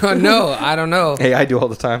of? No, I don't know. Hey, I do all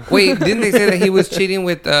the time. Wait, didn't they say that he was cheating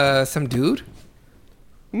with some dude?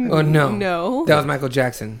 Oh no, No. that was Michael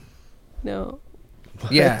Jackson. No.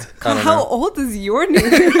 Yeah, I don't How know. old is your news?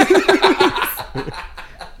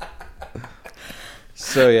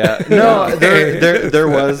 So yeah, no, there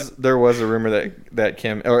was a rumor that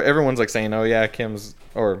Kim, or everyone's like saying, oh yeah,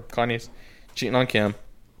 Kanye's cheating on Kim.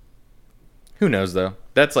 Who knows though?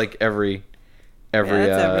 That's like every that's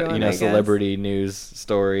everyone, you know, I guess. celebrity news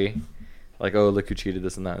story. Like, oh, look who cheated,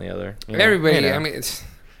 this and that and the other. You know? everybody. You know. I mean,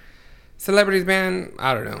 celebrities, man.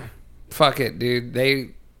 I don't know. Fuck it, dude.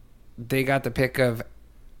 They got the pick of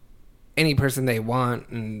any person they want,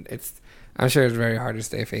 and I'm sure it's very hard to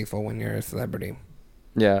stay faithful when you're a celebrity.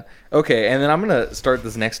 Yeah. Okay, and then I'm gonna start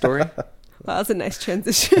this next story. Wow, that's a nice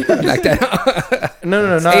transition. Like that.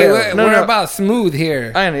 No, Hey, we're about smooth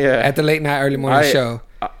here yeah. at the late night, early morning show.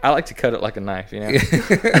 I like to cut it like a knife, you know.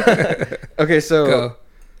 Okay, so Go.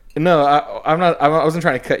 no, I wasn't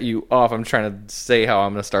trying to cut you off. I'm trying to say how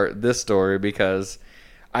I'm gonna start this story because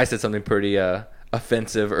I said something pretty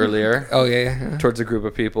offensive earlier. Oh yeah. Towards a group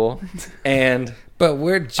of people, and But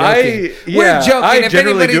we're joking. we're joking. I If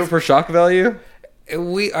generally do anybody's- it for shock value.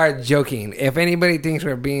 We are joking. If anybody thinks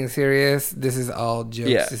we're being serious, this is all jokes.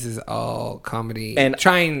 Yeah. This is all comedy. And-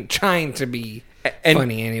 trying to be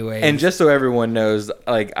funny anyway. And just so everyone knows,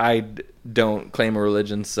 like, I don't claim a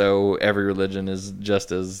religion, so every religion is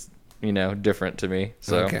just as, you know, different to me.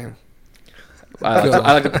 So okay, I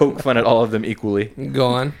like to poke fun at all of them equally. go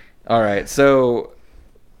on. All right, so,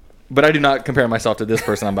 but I do not compare myself to this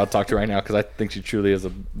person I'm about to talk to right now because I think she truly is a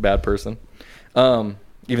bad person. Even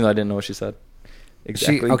though I didn't know what she said.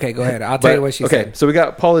 Exactly. Okay, go ahead. I'll tell you what she said. Okay, so we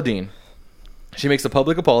got Paula Deen. She makes a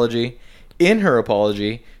public apology. In her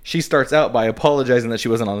apology, she starts out by apologizing that she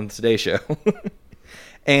wasn't on the Today Show.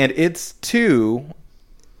 And it's to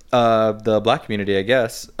the black community, I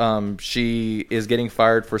guess. She is getting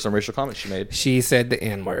fired for some racial comments she made. She said the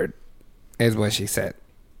N-word is what she said.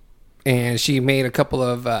 And she made a couple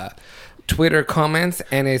of Twitter comments,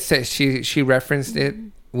 and it said she referenced it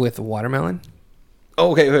with watermelon.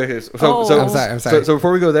 Oh, okay. So Oh. I'm sorry. So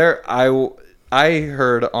before we go there, I I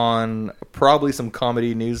heard on probably some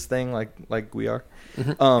comedy news thing like we are.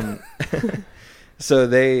 So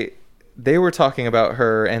they were talking about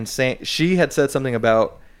her and saying she had said something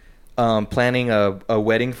about planning a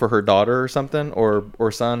wedding for her daughter or something,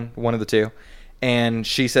 or son, one of the two. And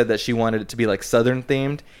she said that she wanted it to be like Southern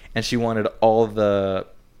themed, and she wanted all the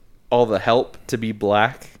help to be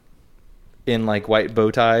black in like white bow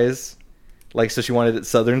ties. Like, so she wanted it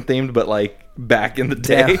Southern themed, but like back in the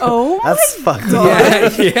day. Damn. That's fucked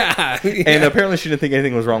up. Yeah. And apparently she didn't think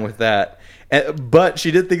anything was wrong with that. But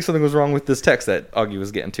she did think something was wrong with this text that Augie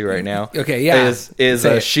was getting to right now. Okay, yeah.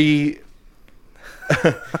 She...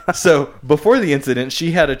 So, before the incident,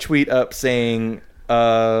 she had a tweet up saying...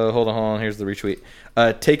 hold on, here's the retweet.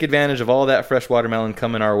 Take advantage of all that fresh watermelon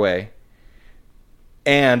coming our way.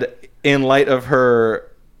 And in light of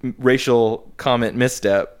her racial comment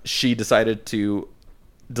misstep, she decided to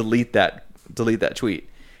delete that tweet.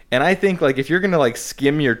 And I think, like, if you're gonna like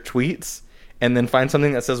skim your tweets and then find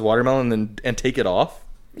something that says watermelon and take it off,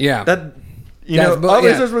 that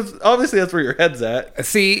obviously that's where your head's at.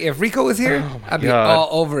 See, if Rico was here, I'd be all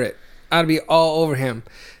over it. I'd be all over him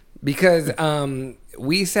because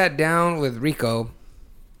we sat down with Rico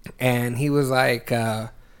and he was like,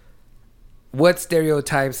 what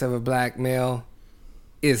stereotypes of a black male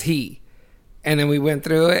is he? And then we went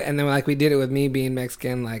through it, and then like we did it with me being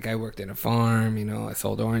Mexican. Like I worked in a farm, I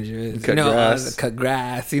sold oranges, cut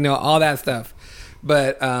grass, all that stuff.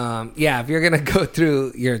 But if you're gonna go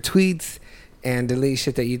through your tweets and delete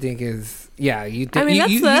shit that you think is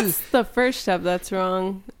that's the first step that's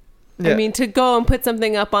wrong. Yeah. I mean, to go and put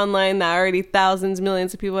something up online that already thousands,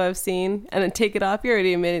 millions of people have seen, and then take it off, you're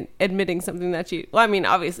already admitting something that you... Well, I mean,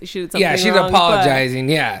 obviously she did something wrong. Yeah, she's apologizing,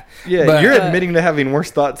 Yeah, but, you're admitting to having worse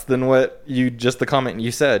thoughts than what the comment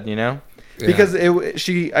you said, Because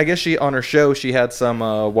I guess she on her show, she had some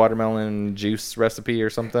watermelon juice recipe or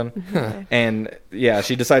something. And,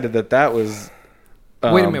 she decided that was...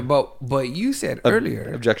 Wait a minute, but you said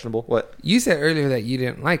earlier... Objectionable, what? You said earlier that you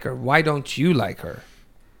didn't like her. Why don't you like her?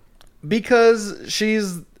 Because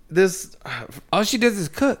she's this... All she does is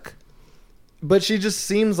cook. But she just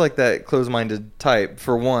seems like that closed-minded type,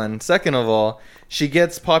 for one. Second of all, she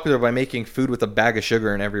gets popular by making food with a bag of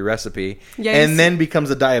sugar in every recipe. And then becomes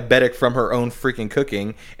a diabetic from her own freaking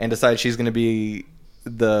cooking and decides she's going to be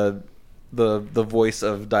the voice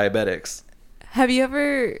of diabetics. Have you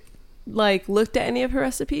ever looked at any of her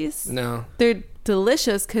recipes? No. They're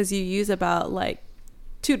delicious because you use about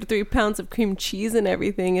 2 to 3 pounds of cream cheese and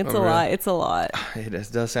everything. It's lot. It's a lot.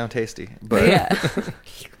 It does sound tasty, but yeah.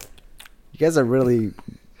 You guys are really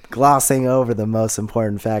glossing over the most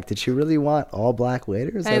important fact. Did you really want all black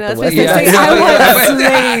waiters I at know, the wedding? I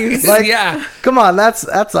want slaves. Come on, that's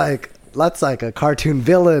like a cartoon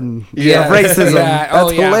villain. Racism.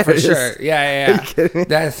 That's hilarious. For sure. Yeah.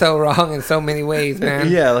 That's so wrong in so many ways,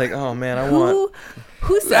 man. Yeah, oh man, I want...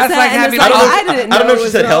 Who said That's that? like having I don't know if she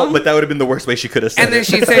said help, but that would have been the worst way she could have said it. And then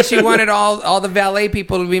she said she wanted all the valet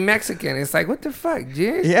people to be Mexican. It's like, what the fuck,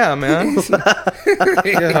 dude? Yeah, man. What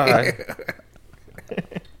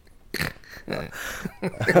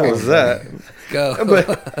was that?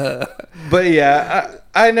 Go. But yeah,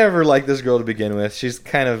 I never liked this girl to begin with. She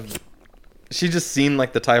just seemed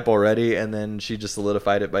like the type already, and then she just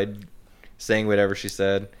solidified it by saying whatever she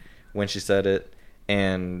said when she said it,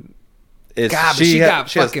 and... she got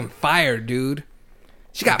fucking fired, dude.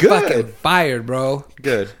 She got fucking fired, bro.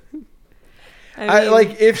 Good. I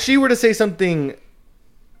mean, if she were to say something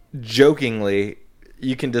jokingly,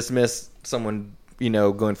 you can dismiss someone,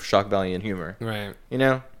 going for shock value and humor. Right.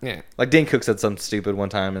 Yeah. Like Dane Cook said something stupid one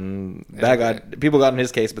time, and people got in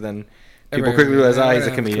his case, but then people quickly realized, he's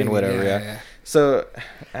a comedian, whatever. Yeah. So,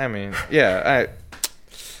 I mean,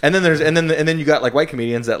 and then you got white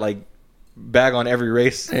comedians that bag on every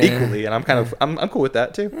race equally, and I'm cool with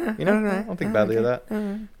that too. I don't think badly of that.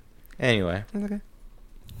 Anyway,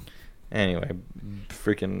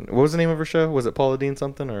 freaking, what was the name of her show? Was it Paula Deen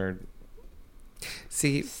something or?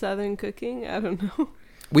 See, Southern cooking? I don't know.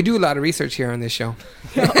 We do a lot of research here on this show.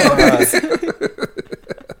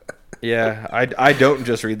 Yeah, I don't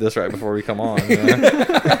just read this right before we come on.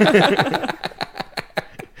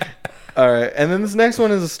 All right, and then this next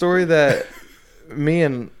one is a story that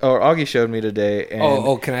Augie showed me today.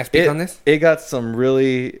 And can I speak on this? It got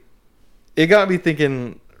me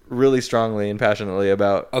thinking really strongly and passionately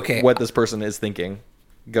about what this person is thinking.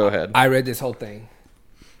 Go ahead. I read this whole thing.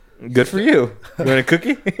 Good for you. You want a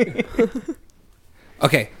cookie?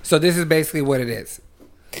 Okay, so this is basically what it is.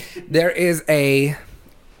 It's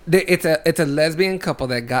a lesbian couple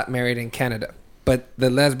that got married in Canada, but the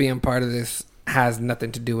lesbian part of this has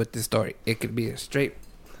nothing to do with this story. It could be a straight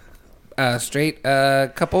straight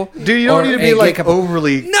couple. Dude, you don't or need to a be gay like couple.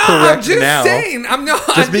 overly No, correct I'm just now. saying.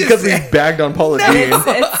 Just because we bagged on Paula Dean.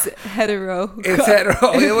 It's hetero. It's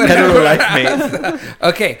hetero. Hetero life mates.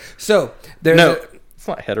 Okay, so there's No, it's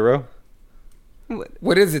not hetero.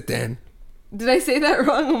 what is it then? Did I say that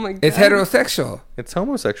wrong? Oh my god. It's heterosexual. It's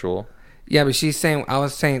homosexual. Yeah, but she's saying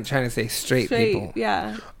trying to say straight people.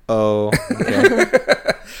 Yeah. Oh, okay.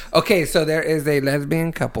 Okay, so there is a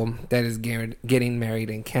lesbian couple that is getting married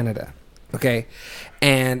in Canada. Okay,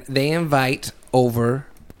 and they invite over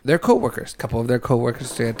their coworkers, a couple of their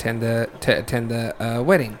coworkers, to attend the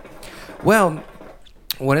wedding. Well,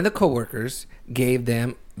 one of the coworkers gave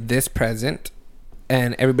them this present,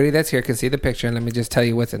 and everybody that's here can see the picture. And let me just tell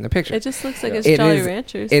you what's in the picture. It just looks like it's Jolly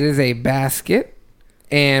Ranchers. It is a basket,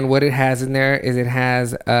 and what it has in there is it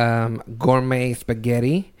has gourmet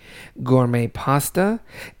spaghetti, gourmet pasta,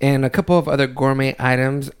 and a couple of other gourmet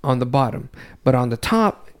items on the bottom. But on the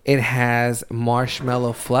top, it has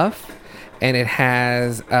marshmallow fluff, and it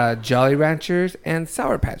has Jolly Ranchers and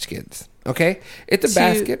Sour Patch Kids. Okay, it's a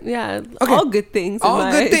basket. Yeah, Okay. all good things.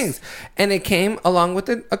 All good things. And it came along with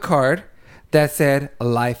a card that said,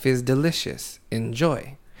 "Life is delicious.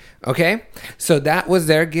 Enjoy." Okay, so that was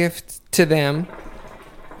their gift to them,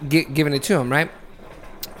 giving it to them, right?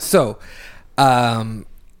 So,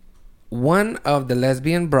 one of the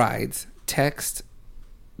lesbian brides texted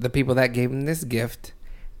the people that gave him this gift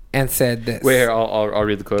and said this. Wait, here, I'll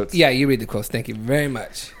read the quotes. Yeah, you read the quotes. Thank you very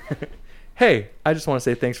much. Hey, I just want to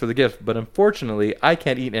say thanks for the gift, but unfortunately, I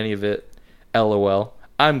can't eat any of it. LOL.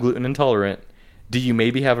 I'm gluten intolerant. Do you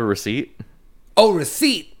maybe have a receipt? Oh,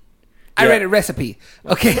 receipt. I read a recipe.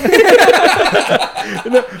 Okay.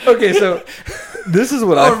 Okay, so this is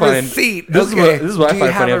what I find. Receipt. This is what I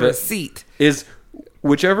find funny of it. Receipt. Is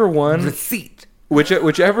whichever one Receipt.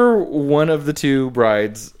 whichever one of the two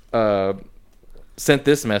brides sent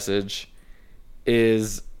this message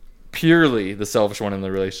is purely the selfish one in the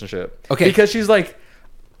relationship. Okay. Because she's like,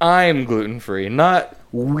 I'm gluten free, not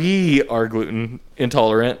we are gluten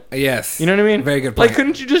intolerant. Yes. You know what I mean? Very good point. Like,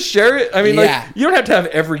 couldn't you just share it? I mean, Yeah. like, you don't have to have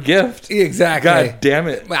every gift. Exactly. God damn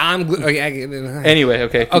it. Well, Anyway,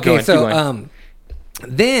 okay. Keep going, so keep going.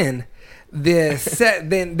 then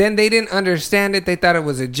then they didn't understand it. They thought it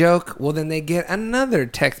was a joke. Well, then they get another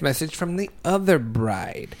text message from the other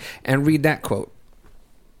bride, and read that quote.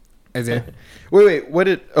 Is it? Wait, what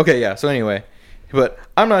did... Okay, yeah, so anyway. But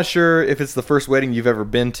I'm not sure if it's the first wedding you've ever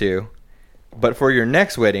been to, but for your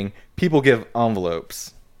next wedding, people give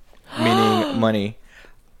envelopes, meaning money.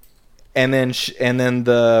 And then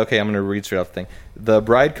okay, I'm going to read straight off the thing. The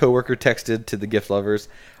bride coworker texted to the gift lovers,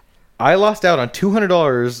 I lost out on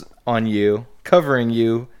 $200 on you, covering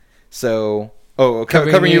you, so... Oh,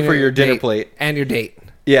 covering you for your dinner plate. And your date.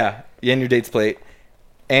 Yeah, and your date's plate.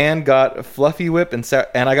 And got Fluffy Whip and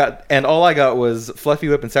all I got was Fluffy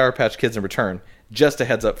Whip and Sour Patch Kids in return. Just a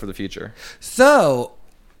heads up for the future. So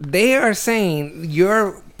they are saying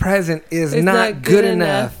your present is not good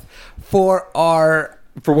enough for our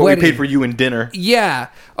what wedding. we paid for you in dinner. Yeah.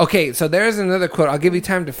 Okay. So there's another quote. I'll give you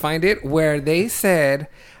time to find it, where they said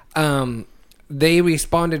they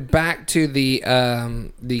responded back to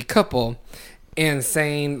the couple and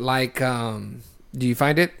saying like, do you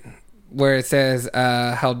find it? Where it says,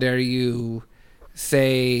 how dare you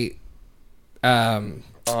say...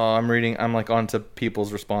 I'm reading. I'm like onto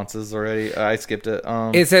people's responses already. I skipped it.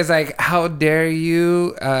 It says like, how dare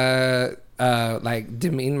you like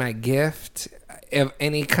demean my gift of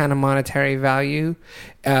any kind of monetary value,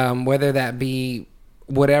 whether that be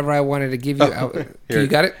whatever I wanted to give you. You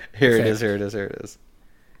got it? Here it is.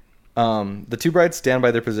 The two brides stand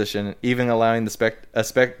by their position, even allowing the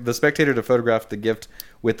spectator to photograph the gift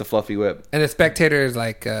with the Fluffy Whip. And the Spectator is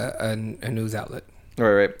like a news outlet.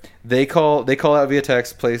 Right. They call out via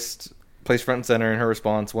text, placed front and center. In her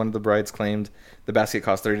response, one of the brides claimed the basket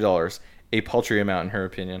cost $30, a paltry amount in her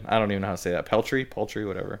opinion. I don't even know how to say that. Paltry,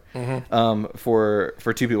 whatever. Mm-hmm.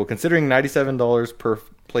 For two people, considering $97 per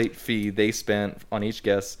plate fee they spent on each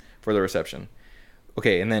guest for the reception.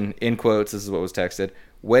 Okay, and then in quotes, this is what was texted: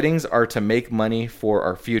 weddings are to make money for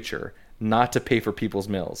our future, not to pay for people's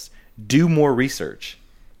meals. Do more research.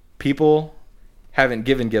 People haven't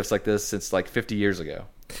given gifts like this since like 50 years ago.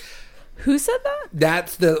 Who said that?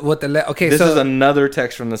 That's okay. This is another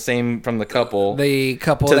text from the couple. The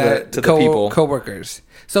couple to the people. co-workers.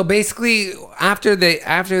 So basically, after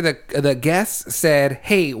the guests said,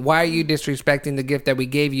 "Hey, why are you disrespecting the gift that we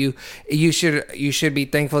gave you? You should be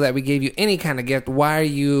thankful that we gave you any kind of gift. Why are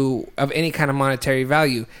you of any kind of monetary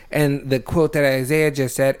value?" And the quote that Isaiah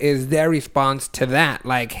just said is their response to that.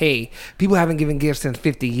 Like, "Hey, people haven't given gifts since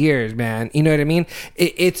 50 years, man. You know what I mean?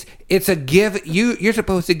 It's a give. You're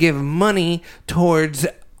supposed to give money towards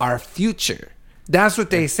our future." That's what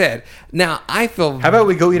they said. Now I feel. How about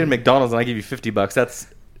we go eat at McDonald's and I give you $50? That's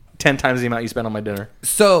 10 times the amount you spent on my dinner.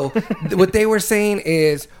 So what they were saying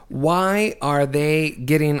is, why are they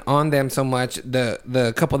getting on them so much,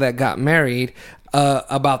 the couple that got married,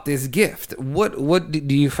 about this gift? What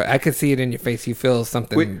do you, I could see it in your face, you feel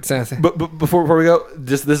something. But before we go,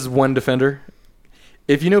 this is one defender.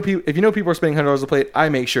 If you know people are spending $100 a plate, I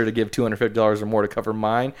make sure to give $250 or more to cover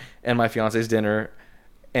mine and my fiance's dinner,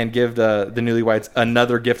 and give the newlyweds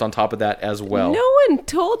another gift on top of that as well. No one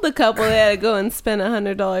told the couple they had to go and spend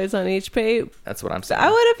 $100 on each plate. That's what I'm saying. I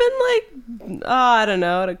would have been like, I don't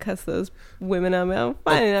know, I would have cussed those women out. I'm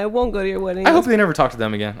fine, I won't go to your wedding. I hope they never talk to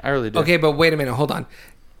them again. I really do. Okay, but wait a minute, hold on.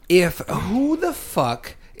 Who the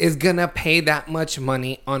fuck is gonna pay that much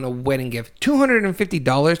money on a wedding gift?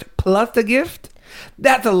 $250 plus the gift?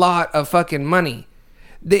 That's a lot of fucking money.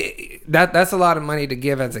 That's a lot of money to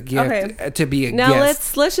give as a gift, to be a now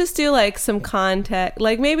guest. let's just do like some context.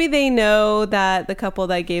 Like maybe they know that the couple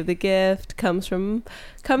that gave the gift comes from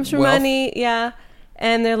Wealth. money, yeah,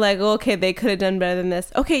 and they're like, okay, they could have done better than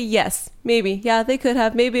this. Okay, yes, maybe, yeah, they could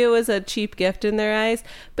have. Maybe it was a cheap gift in their eyes,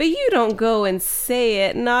 but you don't go and say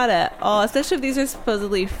it, not at all. Especially if these are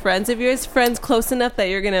supposedly friends of yours, friends close enough that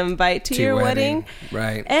you're going to invite to your wedding,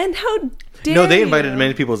 right? And how dare No, they invited you? as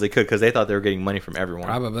many people as they could because they thought they were getting money from everyone.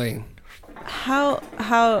 Probably. How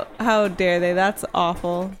dare they? That's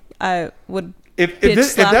awful. I would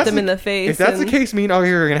slap them in the face. If that's the case, me and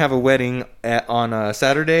Augie are going to have a wedding on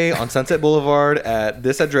Saturday on Sunset Boulevard at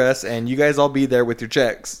this address, and you guys all be there with your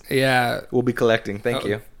checks. Yeah. We'll be collecting. Thank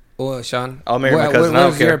you. Well, Sean, I'll marry my cousin.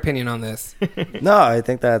 What's your opinion on this? No, I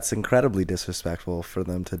think that's incredibly disrespectful for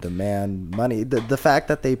them to demand money. The fact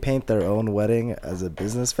that they paint their own wedding as a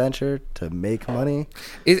business venture to make money.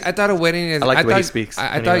 I thought a wedding is. I like the way he speaks.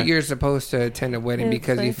 I thought you're supposed to attend a wedding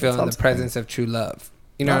because you feel in the presence of true love.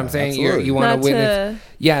 You know what I'm saying? You want to witness.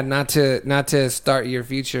 Yeah, not to start your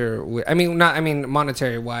future with.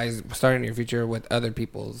 Monetary wise, starting your future with other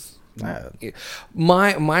people's.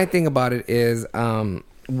 My thing about it is.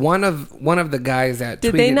 One of the guys that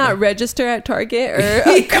did they not register at Target or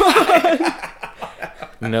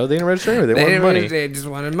No, they didn't register. They wanted money. They just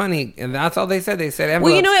wanted money, and that's all they said. They said envelopes.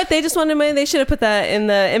 Well, you know what? If they just wanted money, they should have put that in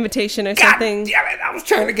the invitation or something. God damn it! I was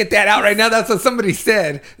trying to get that out right now. That's what somebody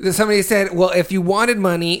said. Somebody said, "Well, if you wanted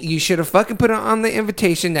money, you should have fucking put it on the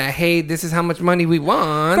invitation that, hey, this is how much money we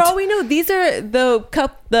want." For all we know, these are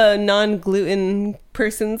the non-gluten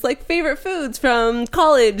person's like favorite foods from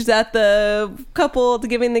college that the couple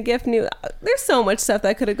giving the gift knew. There's so much stuff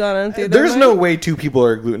that could have gone on through. There's no way two people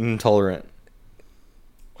are gluten intolerant.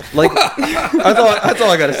 Like that's all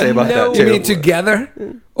I got to say about that. You mean together,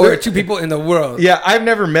 or two people in the world? Yeah, I've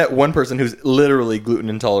never met one person who's literally gluten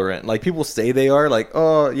intolerant. Like people say they are. Like,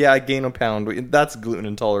 oh yeah, I gain a pound. That's gluten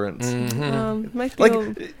intolerance. Mm-hmm.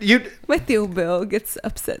 My Theo Bill gets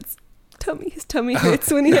upset. His tummy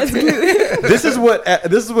hurts when he has gluten. This is what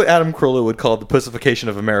Adam Carolla would call the pussification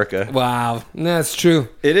of America. Wow, that's true.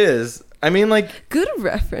 It is. I mean, like, good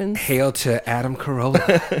reference. Hail to Adam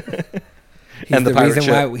Carolla. He's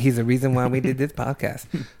the reason why we did this podcast.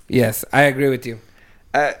 Yes, I agree with you.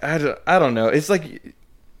 I don't know. It's like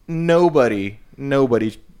nobody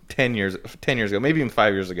 10 years ago, maybe even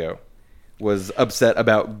 5 years ago, was upset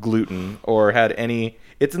about gluten or had any.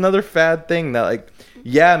 It's another fad thing that, like,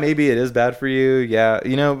 yeah, maybe it is bad for you. Yeah,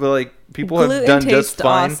 but like people have done just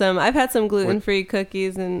fine. Awesome. I've had some gluten-free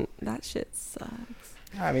cookies and that shit sucks.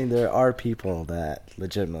 I mean, there are people that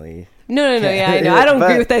legitimately. No. Yeah, I know. I don't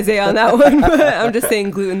agree with Isaiah on that one, but I'm just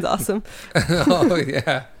saying gluten's awesome. Oh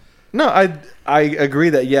yeah. No, I agree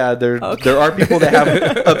that there are people that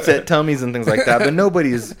have upset tummies and things like that, but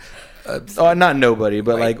nobody's. Not nobody,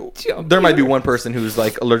 but like there might be one person who's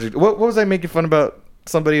like allergic. What was I making fun about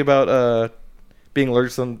somebody about being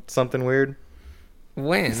allergic to something weird?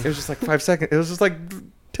 When? It was just like 5 seconds. It was just like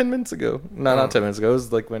 10 minutes ago. No, not 10 minutes ago. It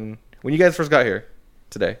was like when you guys first got here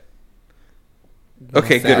today.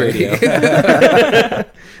 Okay, good radio.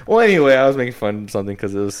 Well, anyway, I was making fun of something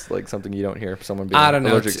because it was like something you don't hear someone being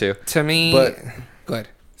allergic to. To me, but go ahead.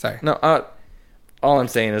 Sorry. No, all I'm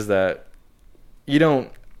saying is that you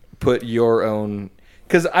don't put your own,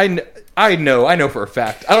 because I know for a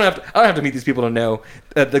fact. I don't have to meet these people to know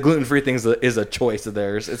that the gluten-free thing is a choice of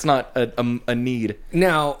theirs. It's not a need.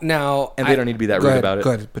 Now, and they don't need to be that rude about it.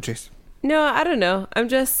 Go ahead, Patreece. No, I don't know. I'm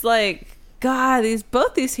just like, God,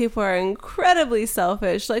 both these people are incredibly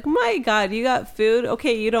selfish. Like, my God, you got food.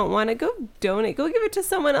 Okay, you don't want to go donate. Go give it to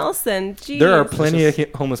someone else then. Jeez. There are plenty of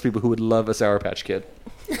homeless people who would love a Sour Patch Kid.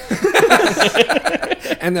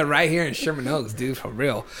 And they're right here in Sherman Oaks, dude, for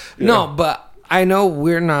real. Yeah. No, but I know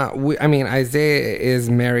we're not. I mean, Isaiah is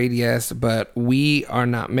married, yes, but we are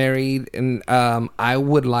not married. And I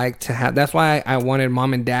would like to have. That's why I wanted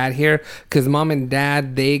mom and dad here, because mom and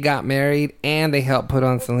dad, they got married and they helped put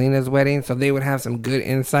on Selena's wedding, so they would have some good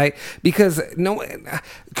insight. Because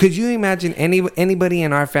could you imagine anybody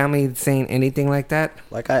in our family saying anything like that?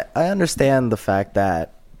 Like I understand the fact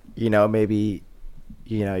that maybe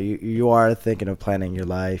you are thinking of planning your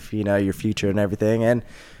life, your future and everything, and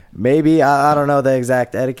maybe I don't know the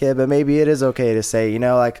exact etiquette, but maybe it is okay to say,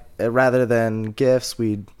 like rather than gifts,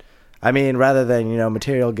 rather than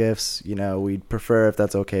material gifts, we'd prefer, if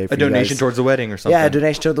that's okay, for a donation towards the wedding or something. Yeah, a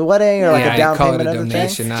donation to the wedding, or like a down payment of the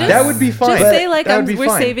thing. That would be fine. Just say like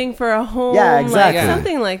we're saving for a home. Yeah, exactly. Like,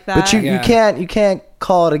 something like that. But you can't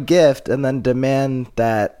call it a gift and then demand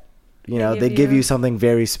that they give you something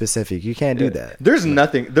very specific. You can't do that. There's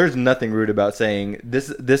nothing rude about saying this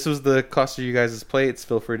was the cost of you guys' plates.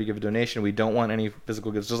 Feel free to give a donation. We don't want any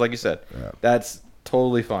physical gifts, just like you said. Yeah. That's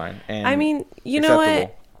totally fine. And I mean, you know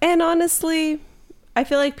what? And honestly, I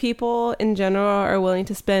feel like people in general are willing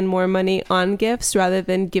to spend more money on gifts rather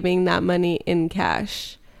than giving that money in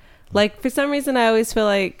cash. Like, for some reason, I always feel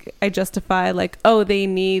like I justify, like, oh, they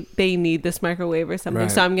need this microwave or something, right,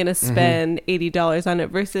 so I'm going to spend $80 on it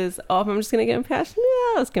versus, oh, if I'm just going to give them cash,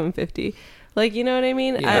 yeah, let's give them $50. Like, you know what I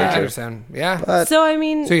mean? Yeah, I understand. Yeah. But, so, I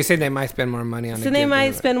mean... So you say they might spend more money on a gift. So they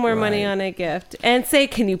might spend more money on a gift. And say,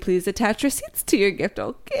 can you please attach receipts to your gift?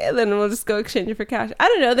 Okay, then we'll just go exchange it for cash. I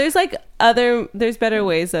don't know. There's better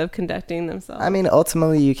ways of conducting themselves. I mean,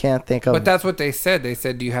 ultimately, you can't think of... But that's what they said. They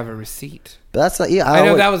said, do you have a receipt? But that's not... Yeah, I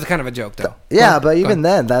know that was kind of a joke, though. Yeah, but even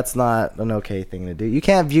then, that's not an okay thing to do. You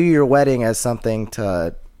can't view your wedding as something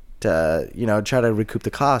to try to recoup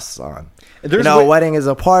the costs on. A wedding is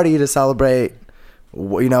a party to celebrate...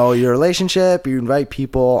 your relationship. You invite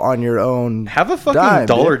people on your own. Have a fucking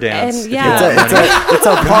dollar dance. And yeah, it's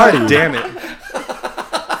a party. God damn it!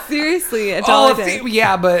 Seriously, a dollar dance.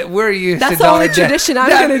 Yeah, but we're used That's to the only tradition I'm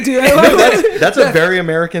gonna do. That's a very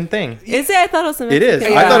American thing. Is it? I thought it was a Mexican It is.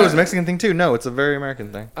 thing. I thought it was a Mexican thing too. No, it's a very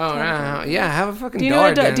American thing. Oh, yeah. Have a fucking do you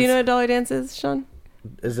dollar dance. Do you know what a dollar dance is, Shon?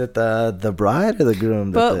 Is it the bride or the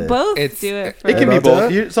groom? Both do it. It can be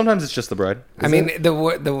both. Sometimes it's just the bride. I mean,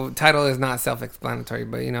 the title is not self-explanatory,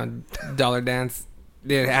 but dollar dance.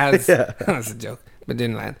 It has. That's a joke, but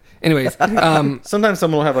didn't land. Anyways, sometimes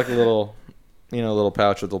someone will have like a little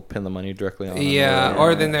pouch that they'll pin the money directly on. Yeah,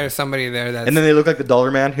 or then there's somebody there that's... And then they look like the dollar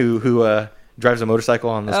man who drives a motorcycle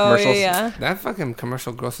on those commercials. Yeah. That fucking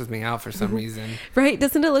commercial grosses me out for some reason. Right?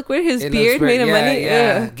 Doesn't it look weird? His beard made of money?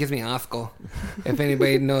 Yeah, it gives me Oscal. If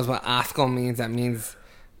anybody knows what Oscal means, that means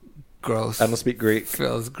gross. I don't speak Greek.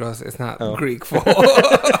 Feels gross. It's not Greek for...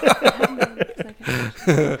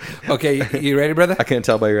 Okay, you ready, brother? I can't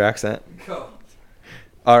tell by your accent. Go.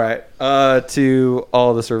 All right. To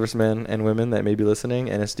all the servicemen and women that may be listening,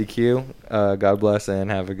 NSDQ, God bless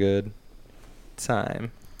and have a good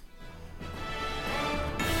time.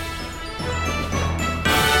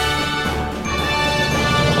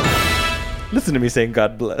 Listen to me saying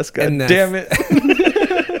God bless. God damn it.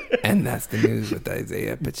 And that's the news with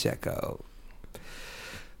Isaiah Pacheco.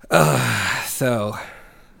 So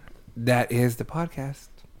that is the podcast.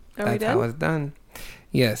 That's how it's done.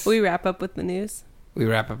 Yes. We wrap up with the news. We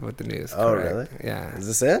wrap up with the news. Oh, correct. really? Yeah. Is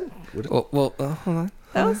this it? Hold on.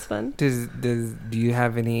 That was fun. Do you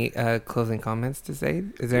have any closing comments to say?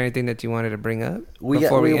 Is there anything that you wanted to bring up we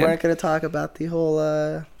weren't going to talk about the whole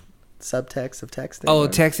subtext of texting. Oh,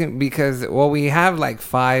 texting, because we have like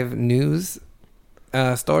 5 news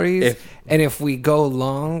stories, and if we go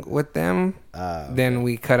long with them, then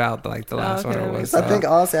we cut out like the last one. Or was, I think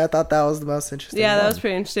honestly, I thought that was the most interesting. Yeah, that was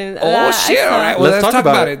pretty interesting. Oh shit! All right, well let's talk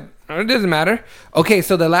about it. It doesn't matter. Okay,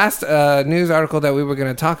 so the last news article that we were going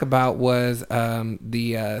to talk about was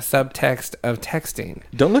the subtext of texting.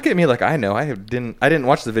 Don't look at me like I know. I didn't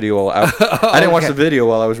watch the video while I didn't watch the video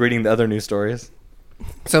while I was reading the other news stories.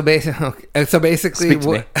 So basically,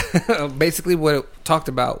 what it talked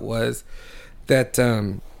about was that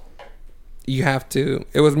you have to.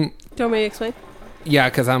 It was. Do you want me to explain? Yeah,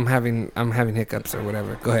 because I'm having hiccups or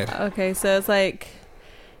whatever. Go ahead. Okay, so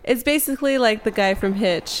it's basically like the guy from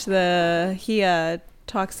Hitch. He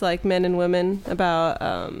talks to like men and women about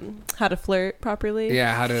how to flirt properly.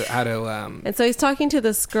 Yeah, how to And so he's talking to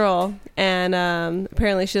this girl, and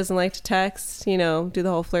apparently she doesn't like to text, do the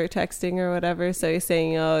whole flirt texting or whatever. So he's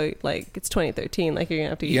saying, oh, like it's 2013, like you're gonna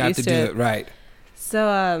have to get used to it. Right.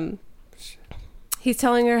 So he's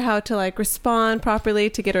telling her how to like respond properly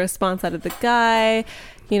to get a response out of the guy.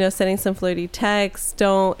 Sending some flirty texts.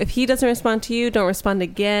 If he doesn't respond to you, don't respond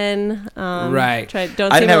again. Right. Don't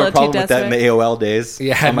I seem didn't have a a little too problem with that desperate. in the AOL days.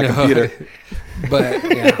 Yeah, on my computer. But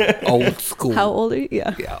yeah, old school. How old are you?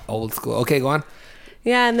 Yeah. Yeah, old school. Okay, go on.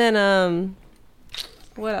 Yeah, and then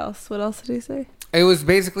what else? What else did he say? It was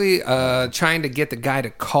basically trying to get the guy to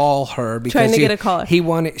call her because Trying to get a call.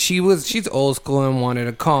 She's old school and wanted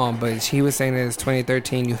a call, but he was saying that it's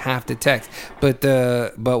 2013, you have to text. But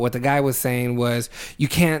what the guy was saying was you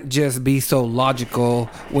can't just be so logical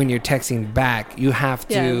when you're texting back. You have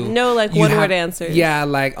to no like one word answers. Yeah,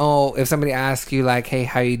 like if somebody asks you like, hey,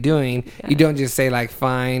 how you doing? You don't just say like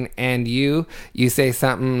fine and you say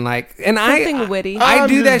something like something witty. I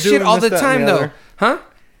do that shit all the this, that, time and the though. other. Huh?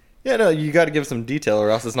 Yeah, no, you got to give some detail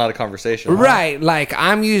or else it's not a conversation. Right. Like,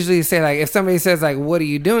 I'm usually say, like, if somebody says, like, what are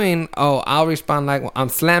you doing? Oh, I'll respond, like, well, I'm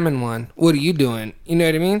slamming one. What are you doing? You know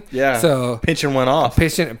what I mean? Yeah. So, pinching one off.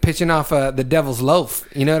 Pitching off the devil's loaf.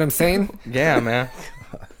 You know what I'm saying? Yeah, man.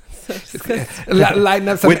 Lighting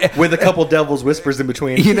up some... With a couple devil's whispers in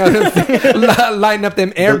between. You know what I'm saying? Lighting up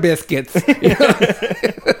them air biscuits. You know what I'm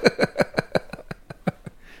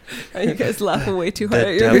saying? You guys laughing way too hard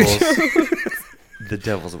at your devil's, the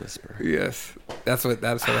devil's whisper. Yes. That's what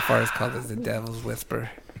the forest called is the devil's whisper.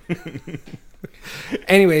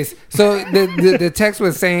 Anyways, so the text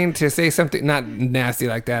was saying to say something not nasty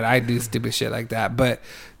like that. I do stupid shit like that, but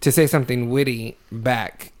to say something witty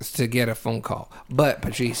back to get a phone call. But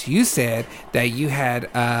Patreece, you said that you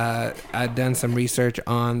had done some research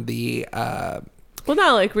on the well,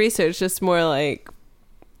 not like research, just more like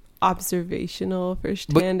observational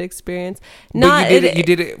first-hand experience. But you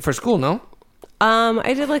did it for school, no?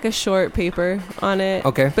 I did like a short paper on it.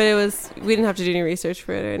 Okay. But we didn't have to do any research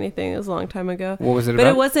for it or anything. It was a long time ago. What was it about? But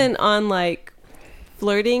it wasn't on like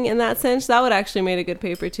flirting in that sense. That would actually made a good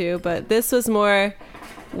paper too. But this was more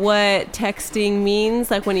what texting means,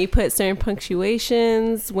 like when you put certain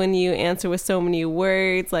punctuations, when you answer with so many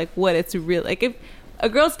words, like what it's real. Like if a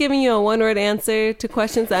girl's giving you a one-word answer to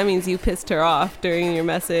questions, that means you pissed her off during your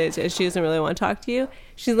message and she doesn't really want to talk to you.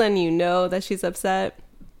 She's letting you know that she's upset.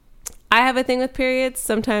 I have a thing with periods.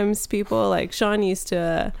 Sometimes people, like Shon used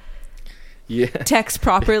to text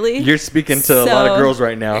properly. You're speaking to a lot of girls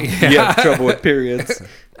right now. Yeah. You have trouble with periods.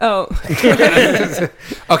 Oh.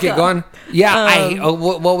 Okay, go on. Yeah,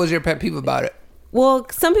 what was your pet peeve about it? Well,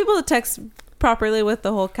 some people text properly with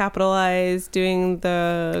the whole capitalized, doing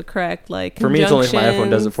the correct like for me, it's only if my iPhone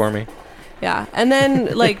does it for me. Yeah, and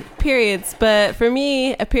then like periods. But for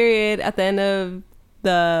me, a period at the end of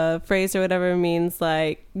the phrase or whatever means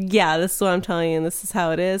like, yeah, this is what I'm telling you and this is how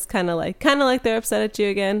it is. Kind of like they're upset at you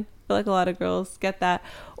again. I feel like a lot of girls get that.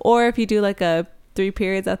 Or if you do like a 3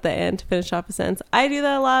 periods at the end to finish off a sentence. I do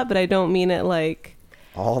that a lot, but I don't mean it like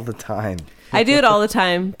all the time. I do it all the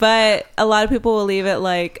time, but a lot of people will leave it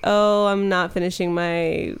like, oh, I'm not finishing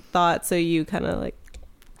my thought, so you kind of like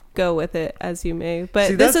go with it as you may.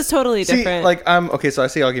 But this is totally different. Like so I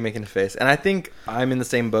see Augie making a face, and I think I'm in the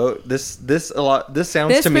same boat. This sounds to me.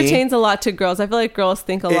 This pertains a lot to girls. I feel like girls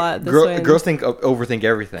think a lot this way. Girls overthink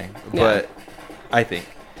everything, but I think,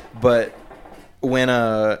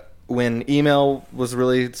 when email was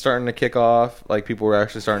really starting to kick off, like people were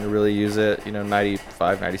actually starting to really use it,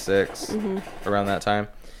 95, 96, around that time.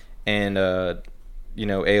 And,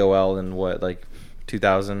 AOL and like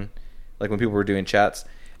 2000, like when people were doing chats,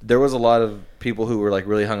 there was a lot of people who were like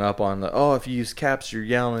really hung up on if you use caps, you're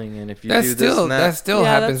yelling. And if you do this and that. That still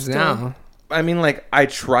happens now. I mean, like I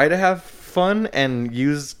try to have fun and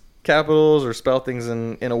use capitals or spell things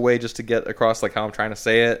in a way just to get across like how I'm trying to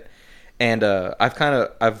say it. And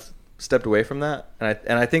I've stepped away from that,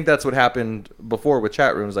 and I think that's what happened before with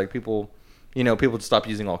chat rooms. Like people just stopped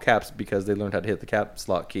using all caps because they learned how to hit the caps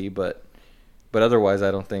lock key. But otherwise,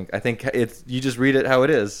 I think it's you just read it how it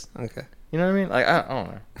is. Okay, you know what I mean? Like I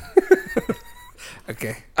don't know.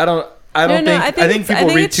 Okay, I think people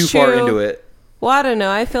read too far into it. Well, I don't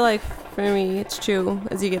know. I feel like for me, it's true.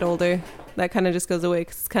 As you get older, that kind of just goes away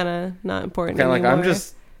because it's kind of not important anymore. Kind of like I'm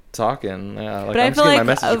just talking, but I feel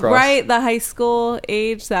like right the high school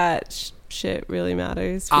age that shit really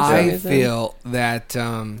matters. I feel that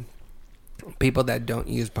people that don't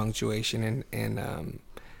use punctuation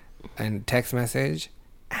and text message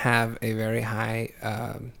have a very high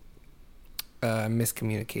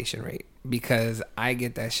miscommunication rate. because I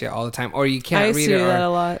get that shit all the time. Or you can't I used read to it. do or, that a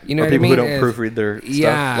lot. You know Or what I people mean? who don't proofread their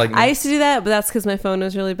Yeah. stuff. Like I used to do that, but that's because my phone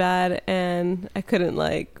was really bad and I couldn't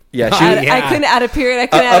like. yeah, I couldn't add a period. I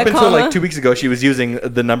couldn't add up a until comma. like 2 weeks ago, she was using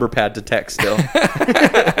the number pad to text still.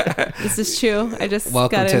 This is true. I just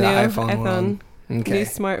Welcome got to a the new iPhone iPhone, world. Okay. new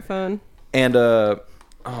smartphone. And oh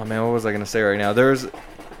man, what was I gonna say right now? There's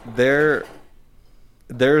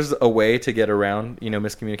a way to get around,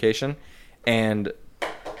 miscommunication. And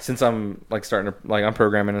since I'm like starting to I'm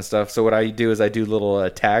programming and stuff, so what I do is I do little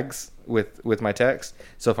tags with my text.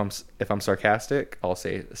 So if I'm sarcastic, I'll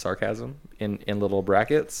say sarcasm in little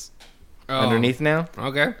brackets underneath now.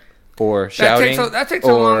 Okay. Or shouting. That takes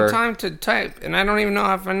a long time to type, and I don't even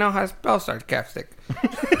know if I know how to spell sarcastic.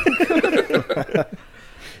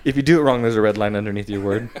 If you do it wrong, there's a red line underneath your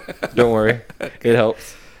word. Don't worry, it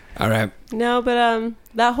helps. All right. No, but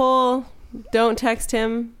that whole don't text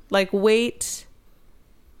him. Like wait.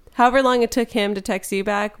 However long it took him to text you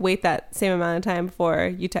back, wait that same amount of time before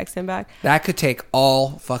you text him back. That could take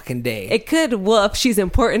all fucking day. It could. Well, if she's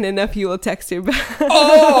important enough, you will text her back.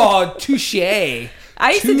 Oh, touche. I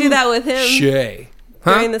used to do that with him Touche.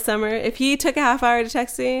 during the summer. If he took a half hour to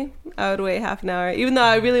text me, I would wait half an hour. Even though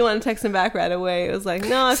I really want to text him back right away. It was like,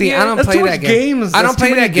 no. See, I don't play that game. I don't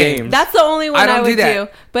play that game. That's the only one I don't would do that.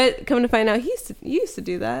 do. But come to find out, you used to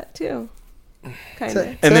do that too. Kind of.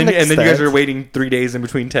 And then an you guys extent. are waiting 3 days in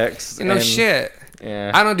between texts. No and- shit.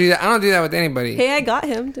 Yeah. I don't do that. I don't do that with anybody. Hey, I got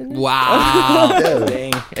him, didn't I? Wow. Dude,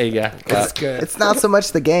 Dang. There you go. That's good. it's not so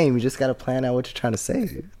much the game. You just got to plan out what you're trying to say.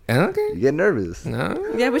 Dude. Okay. You get nervous.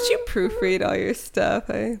 No. Yeah, but you proofread all your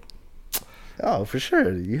stuff. Oh, for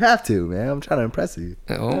sure. You have to, man. I'm trying to impress you.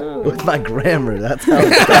 Oh. With my grammar. That's how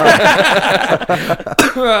it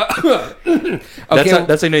starts. Okay.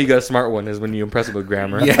 That's how you know you got a smart one, is when you impress it with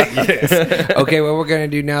grammar. Yeah, yes. Okay, what we're going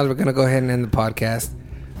to do now is we're going to go ahead and end the podcast.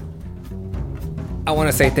 I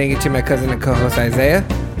want to say thank you to my cousin and co-host Isaiah.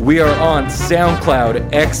 We are on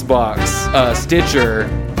SoundCloud, Xbox, Stitcher,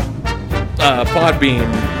 Podbean,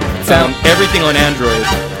 everything on Android.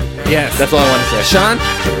 Yes. That's all I want to say. Shon,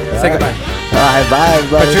 say goodbye. All right, bye,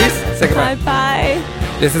 everybody. Patreece, say goodbye. Bye.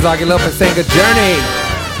 This is Augie Lopez saying good journey.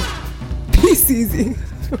 Peace easy.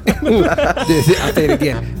 I'll say it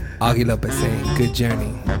again. Augie Lopez saying good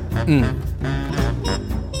journey.